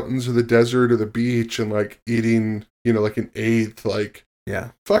the mountains or the desert or the beach and like eating, you know, like an eighth, like,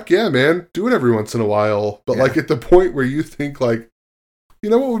 Yeah. fuck yeah, man, do it every once in a while. But Yeah. like at the point where you think like, you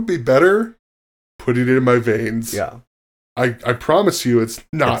know what would be better? Putting it in my veins. Yeah. I promise you, it's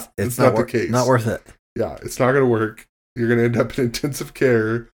not. It's not the case. Not worth it. Yeah, it's not going to work. You're going to end up in intensive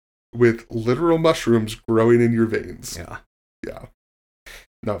care with literal mushrooms growing in your veins. Yeah. Yeah.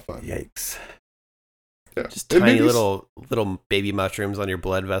 Not fun. Yikes. Yeah. Just And tiny maybe- little baby mushrooms on your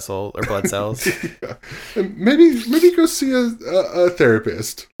blood vessel or blood cells. Yeah. And maybe go see a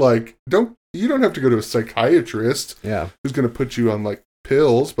therapist. Like, you don't have to go to a psychiatrist Yeah. who's going to put you on like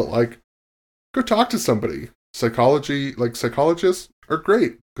pills, but like go talk to somebody. Psychologists are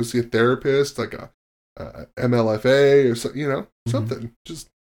great. Go see a therapist, like a MLFA or something. Just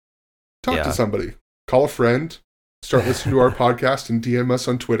talk to somebody. Call a friend. Start listening to our podcast and DM us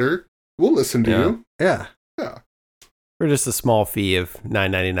on Twitter. We'll listen to you. Yeah. For just a small fee of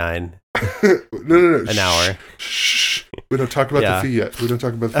 $9.99 No. an hour. Shh. We don't talk about the fee yet.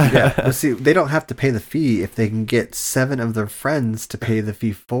 But see, they don't have to pay the fee if they can get 7 of their friends to pay the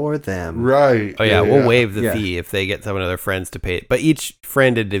fee for them. Right. Oh, yeah. We'll waive the fee if they get 7 of their friends to pay it. But each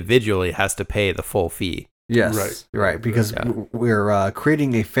friend individually has to pay the full fee. Yes. Right. Because we're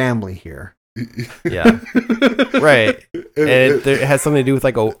creating a family here. Yeah. Right. And it has something to do with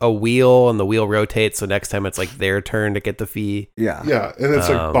like a wheel, and the wheel rotates, so next time it's like their turn to get the fee. Yeah. Yeah. And it's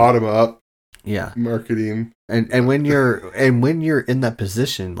like bottom up. Yeah. Marketing. And when you're in that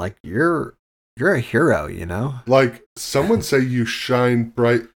position, like you're a hero, you know? Like someone say you shine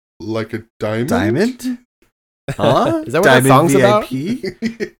bright like a diamond. Diamond? Huh? Is that what that song's about?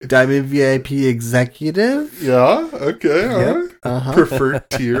 about? Diamond VIP executive? Yeah, okay, all right. Preferred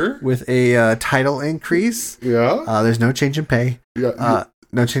tier. With a title increase. Yeah. There's no change in pay. Yeah.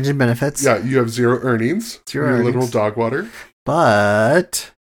 No change in benefits. Yeah, you have 0 earnings. Your literal dog water.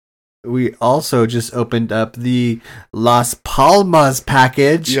 But we also just opened up the Las Palmas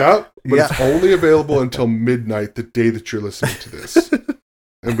package. Yeah, but it's only available until midnight the day that you're listening to this.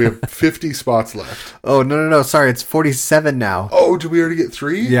 And we have 50 spots left. Oh, no. Sorry, it's 47 now. Oh, did we already get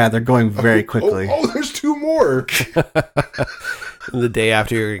 3? Yeah, they're going very quickly. Oh, there's 2 more. The day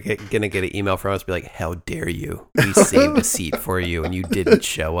after, you're going to get an email from us, be like, how dare you? We saved a seat for you, and you didn't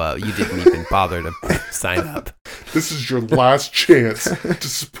show up. You didn't even bother to sign up. This is your last chance to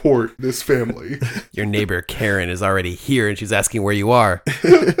support this family. Your neighbor, Karen, is already here, and she's asking where you are.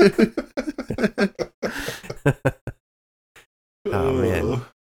 Oh, man.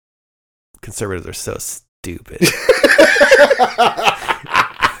 Conservatives are so stupid.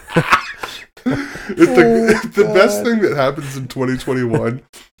 The best thing that happens in 2021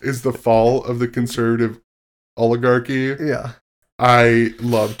 is the fall of the conservative oligarchy. Yeah. I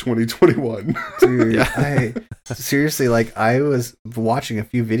love 2021. Dude, seriously, like, I was watching a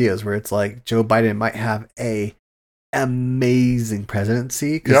few videos where it's like Joe Biden might have a amazing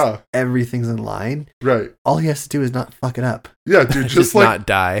presidency because everything's in line. Right. All he has to do is not fuck it up. Yeah, dude, just like not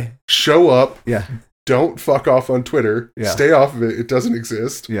die. Show up. Yeah. Don't fuck off on Twitter. Yeah. Stay off of it. It doesn't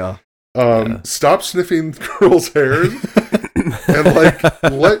exist. Yeah. Stop sniffing girls' hairs and like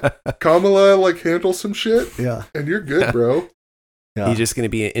let Kamala like handle some shit. Yeah. And you're good, bro. Yeah. He's just going to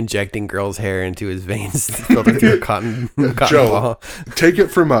be injecting girls' hair into his veins, filtering through a cotton Joe, ball. Take it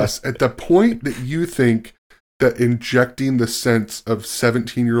from us. At the point that you think that injecting the scents of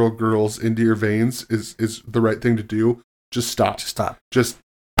 17-year-old girls into your veins is the right thing to do, just stop. Just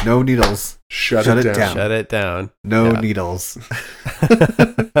no needles. Shut it down. Shut it down. No needles.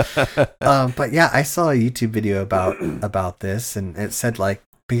 But yeah, I saw a YouTube video about this, and it said like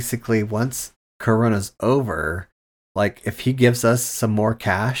basically once Corona's over, like if he gives us some more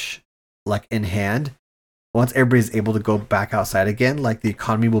cash, like in hand, once everybody's able to go back outside again, like the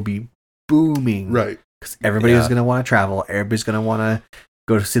economy will be booming. Right. Because everybody's going to want to travel. Everybody's going to want to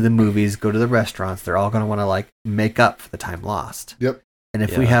go to see the movies, go to the restaurants. They're all going to want to like make up for the time lost. Yep. And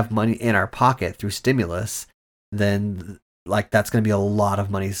if we have money in our pocket through stimulus, then like that's going to be a lot of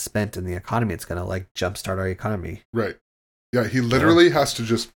money spent in the economy. It's going to like jumpstart our economy. Right. Yeah. He literally has to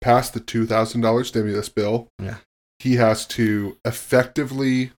just pass the $2,000 stimulus bill. Yeah. He has to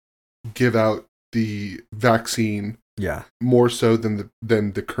effectively give out the vaccine. Yeah. More so than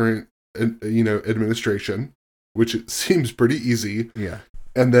the current administration, which it seems pretty easy. Yeah.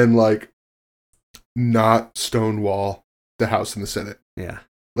 And then like not stonewall the House and the Senate. Yeah.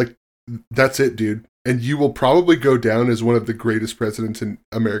 Like that's it, dude. And you will probably go down as one of the greatest presidents in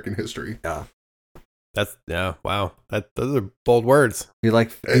American history. Yeah. Wow. Those are bold words.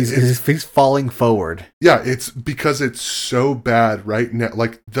 He's falling forward. Yeah, it's because it's so bad right now.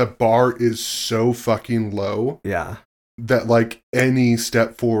 Like the bar is so fucking low. Yeah. That like any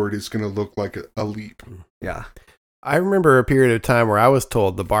step forward is going to look like a leap. Yeah. I remember a period of time where I was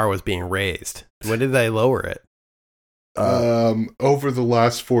told the bar was being raised. When did they lower it? Over the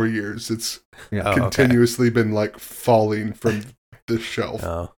last 4 years, it's continuously been like falling from the shelf.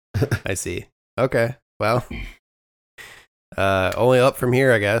 Oh, I see. Okay. Well, only up from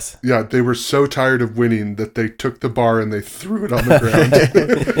here, I guess. Yeah, they were so tired of winning that they took the bar and they threw it on the ground.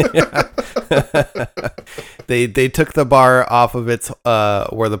 They took the bar off of its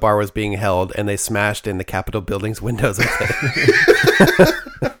where the bar was being held, and they smashed in the Capitol building's windows with it.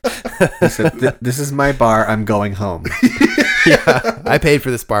 They said, "This is my bar. I'm going home." Yeah, I paid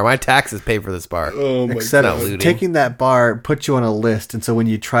for this bar. My taxes paid for this bar. Oh my Except God. taking that bar put you on a list, and so when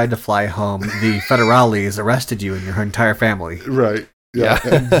you tried to fly home, the federales arrested you and your entire family. Right. Yeah.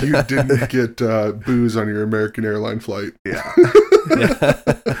 And you didn't get booze on your American airline flight. Yeah.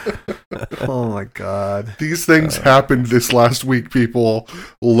 Oh my God. These things happened this last week, people.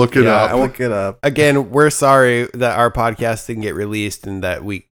 Look it up. Look it up. Again, we're sorry that our podcast didn't get released and that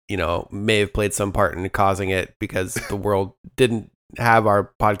we, may have played some part in causing it because the world didn't have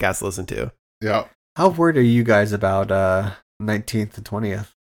our podcast to listen to. Yeah. How worried are you guys about 19th and 20th?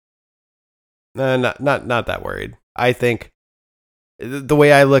 Not that worried. I think the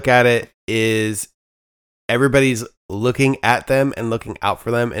way I look at it is everybody's looking at them and looking out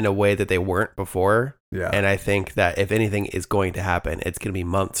for them in a way that they weren't before. Yeah. And I think that if anything is going to happen, it's going to be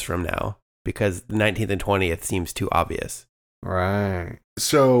months from now because the 19th and 20th seems too obvious. Right.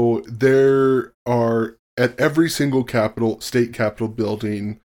 So there are, at every single state capitol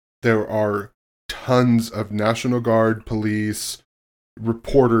building, there are tons of National Guard, police,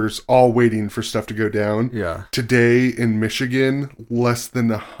 reporters all waiting for stuff to go down. Yeah. Today in Michigan, less than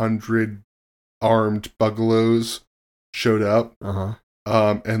 100 armed bugalows showed up.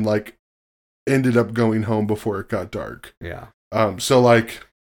 And ended up going home before it got dark. Yeah. So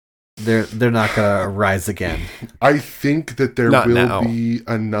they're not gonna rise again. I think that there Not will now. be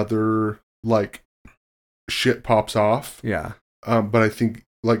another shit pops off. Yeah. But I think,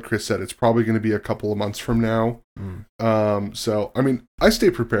 like Chris said, it's probably going to be a couple of months from now. So I mean, I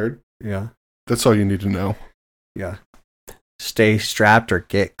stay prepared. Yeah. That's all you need to know. Yeah. Stay strapped or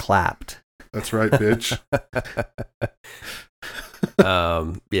get clapped. That's right, bitch.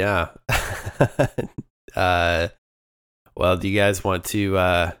 Yeah. Well, do you guys want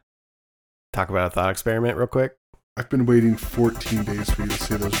to talk about a thought experiment real quick? I've been waiting 14 days for you to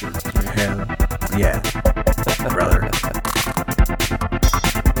say those words to me. Hell yeah, brother.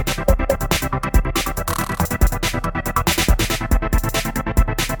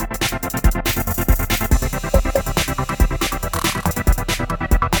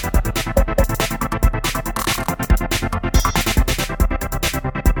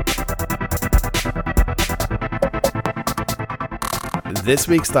 This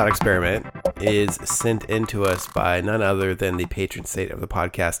week's thought experiment is sent in to us by none other than the patron saint of the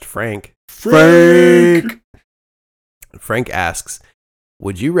podcast, Frank. Frank! Frank asks,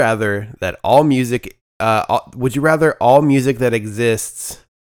 would you rather all music that exists...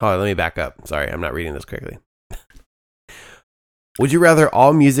 Oh, let me back up. Sorry, I'm not reading this correctly. Would you rather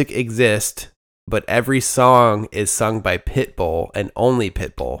all music exist, but every song is sung by Pitbull and only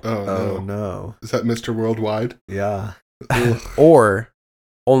Pitbull? Oh, no. Is that Mr. Worldwide? Yeah. Or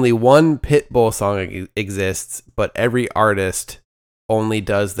only one Pitbull song exists, but every artist only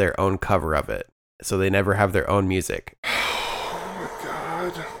does their own cover of it. So they never have their own music. Oh,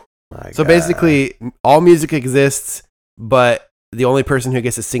 my God. So basically, all music exists, but the only person who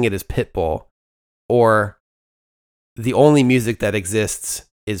gets to sing it is Pitbull. Or the only music that exists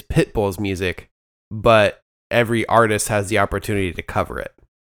is Pitbull's music, but every artist has the opportunity to cover it.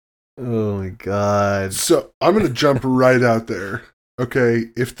 Oh my God. So I'm going to jump right out there. Okay,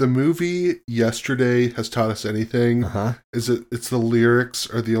 if the movie Yesterday has taught us anything, it's the lyrics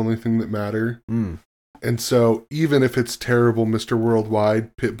are the only thing that matter. And so even if it's terrible Mr.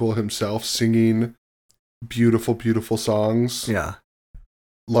 Worldwide, Pitbull himself singing beautiful, beautiful songs. Yeah.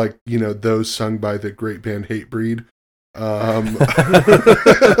 Like, those sung by the great band Hatebreed.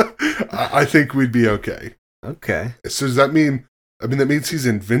 I think we'd be okay. Okay. So does that mean, that means he's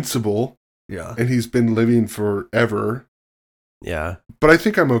invincible. Yeah. And he's been living forever. Yeah. But I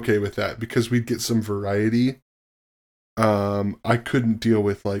think I'm okay with that because we'd get some variety. I couldn't deal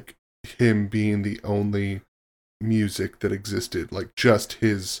with him being the only music that existed, just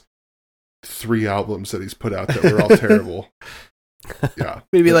his 3 albums that he's put out that were all terrible. Yeah.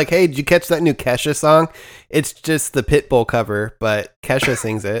 We'd be like, hey, did you catch that new Kesha song? It's just the Pitbull cover, but Kesha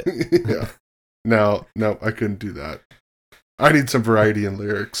sings it. Yeah. No, I couldn't do that. I need some variety in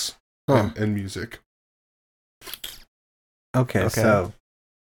lyrics and music. Okay, so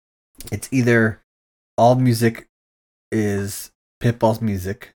it's either all music is Pitbull's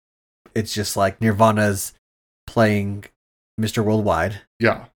music. It's just like Nirvana's playing Mr. Worldwide.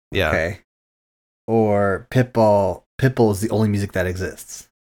 Yeah. Yeah. Okay. Or Pitbull is the only music that exists.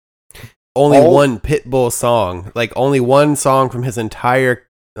 Only one Pitbull song. Only one song from his entire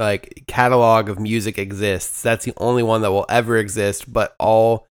catalog of music exists. That's the only one that will ever exist, but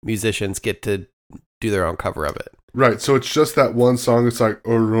all musicians get to do their own cover of it. Right, so it's just that one song. It's like, oh,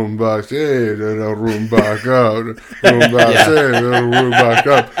 Roomba, say, Roomba, go, Roomba, say, Roomba,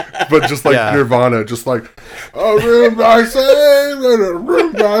 go. but just like Nirvana, just like a room by same and a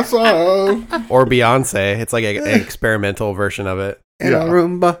room by song. Or Beyonce. It's like an experimental version of it. And a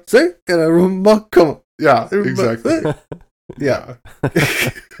Roomba, say, and a Roomba, come on. Yeah, exactly. Yeah.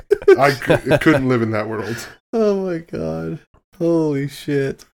 I couldn't live in that world. Oh my god. Holy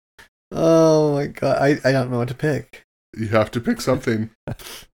shit. Oh my god. I don't know what to pick. You have to pick something.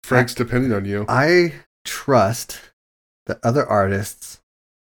 Frank's depending on you. I trust that other artists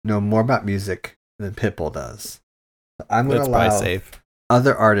know more about music than Pitbull does. I'm going to allow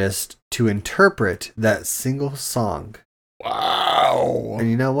other artists to interpret that single song. Wow. And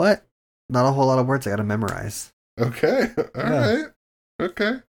you know what? Not a whole lot of words I got to memorize. Okay. All right.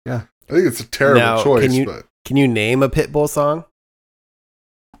 Okay. Yeah. I think it's a terrible choice, but... Can you name a Pitbull song?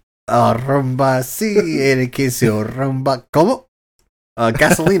 Rumba, si, en queso, rumba, como?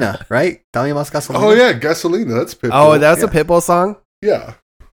 Gasolina, right? Dame más gasolina. Oh, yeah, Gasolina. That's Pitbull. Oh, that's a Pitbull song? Yeah.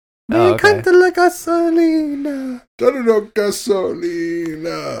 Oh, okay. Me encanta la gasolina. Da-da-da,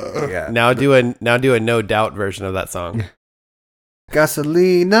 gasolina. Yeah. Now do a No Doubt version of that song.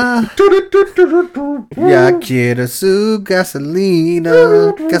 Gasolina. Ya quiero su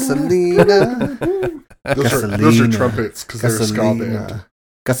gasolina. Gasolina. Those are trumpets because they're a ska band.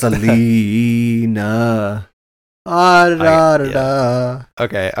 Gasolina. Ah, da, da, da.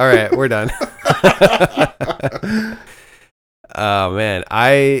 Okay, all right, we're done. Oh man,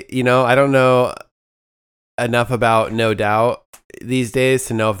 I don't know enough about No Doubt these days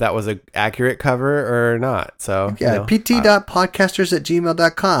to know if that was an accurate cover or not. So yeah,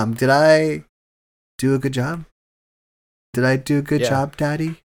 pt.podcasters@gmail.com. Did I do a good job? Did I do a good job,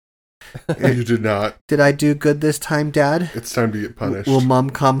 Daddy? You did not. Did I do good this time, Dad? It's time to get punished. Will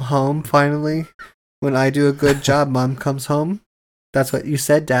Mom come home finally? When I do a good job, Mom comes home? That's what you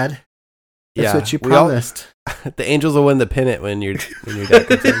said, Dad. That's what you promised. The Angels will win the pennant when your dad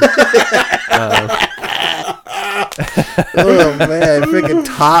comes home. Oh man, freaking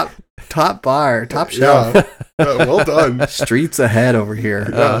top bar, top shelf. Yeah, well done. Streets ahead over here.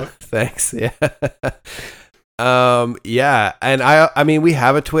 Thanks. Yeah. Yeah, and I mean we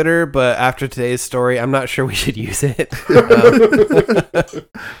have a Twitter, but after today's story, I'm not sure we should use it.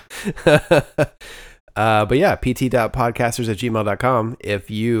 But yeah, pt.podcasters@gmail.com.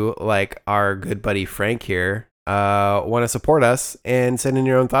 If you, like our good buddy Frank here, want to support us and send in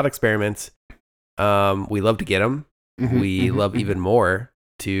your own thought experiments, we love to get them. We love even more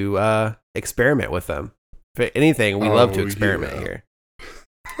to experiment with them. For anything, we love to experiment here.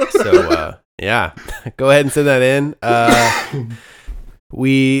 So yeah, go ahead and send that in. I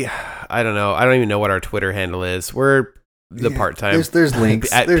don't know. I don't even know what our Twitter handle is. We're the part-time. There's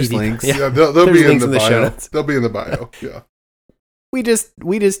links. There's PD. links. Yeah, they'll be in the bio. They'll be in the bio. Yeah. We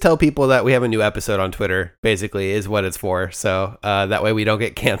just tell people that we have a new episode on Twitter, basically, is what it's for. So that way we don't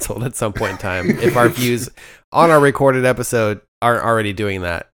get canceled at some point in time if our views on our recorded episode aren't already doing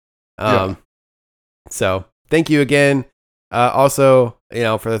that. So thank you again. Also,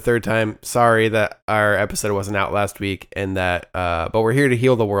 for the third time, sorry that our episode wasn't out last week, and that but we're here to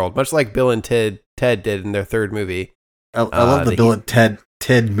heal the world, much like Bill and Ted did in their third movie. I love the Bill and Ted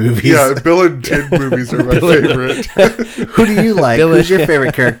movies. Yeah, Bill and Ted movies are my favorite. Who do you like? Who's your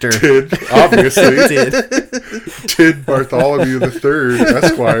favorite character? Tid, obviously. Tid Bartholomew the Third,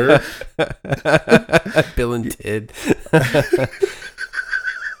 Esquire. Bill and Tid.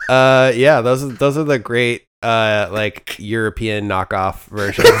 Yeah, those are the great like European knockoff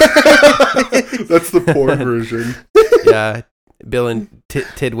versions. That's the porn version. Yeah, Bill and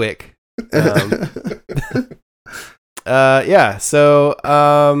Tidwick. Yeah, so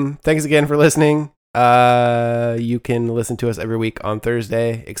thanks again for listening. You can listen to us every week on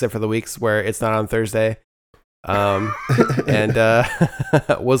Thursday, except for the weeks where it's not on Thursday. And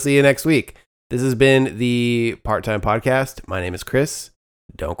we'll see you next week. This has been the Part-Time Podcast. My name is Chris.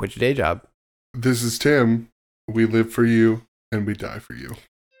 Don't quit your day job. This is Tim. We live for you and we die for you.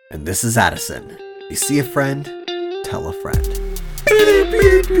 And this is Addison. You see a friend, tell a friend.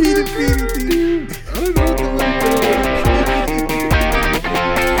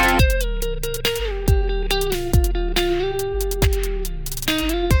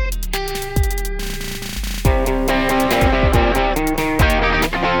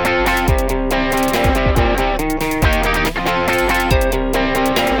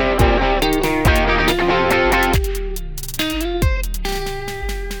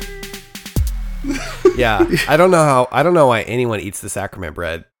 Yeah, I don't know why anyone eats the sacrament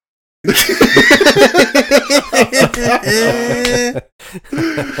bread.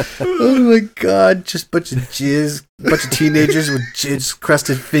 Oh my god, just a bunch of jizz, bunch of teenagers with jizz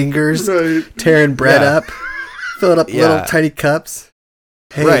crusted fingers tearing bread up, filling up little tiny cups.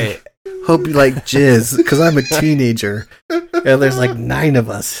 Hey, Right. hope you like jizz, because I'm a teenager. And there's like 9 of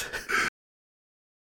us.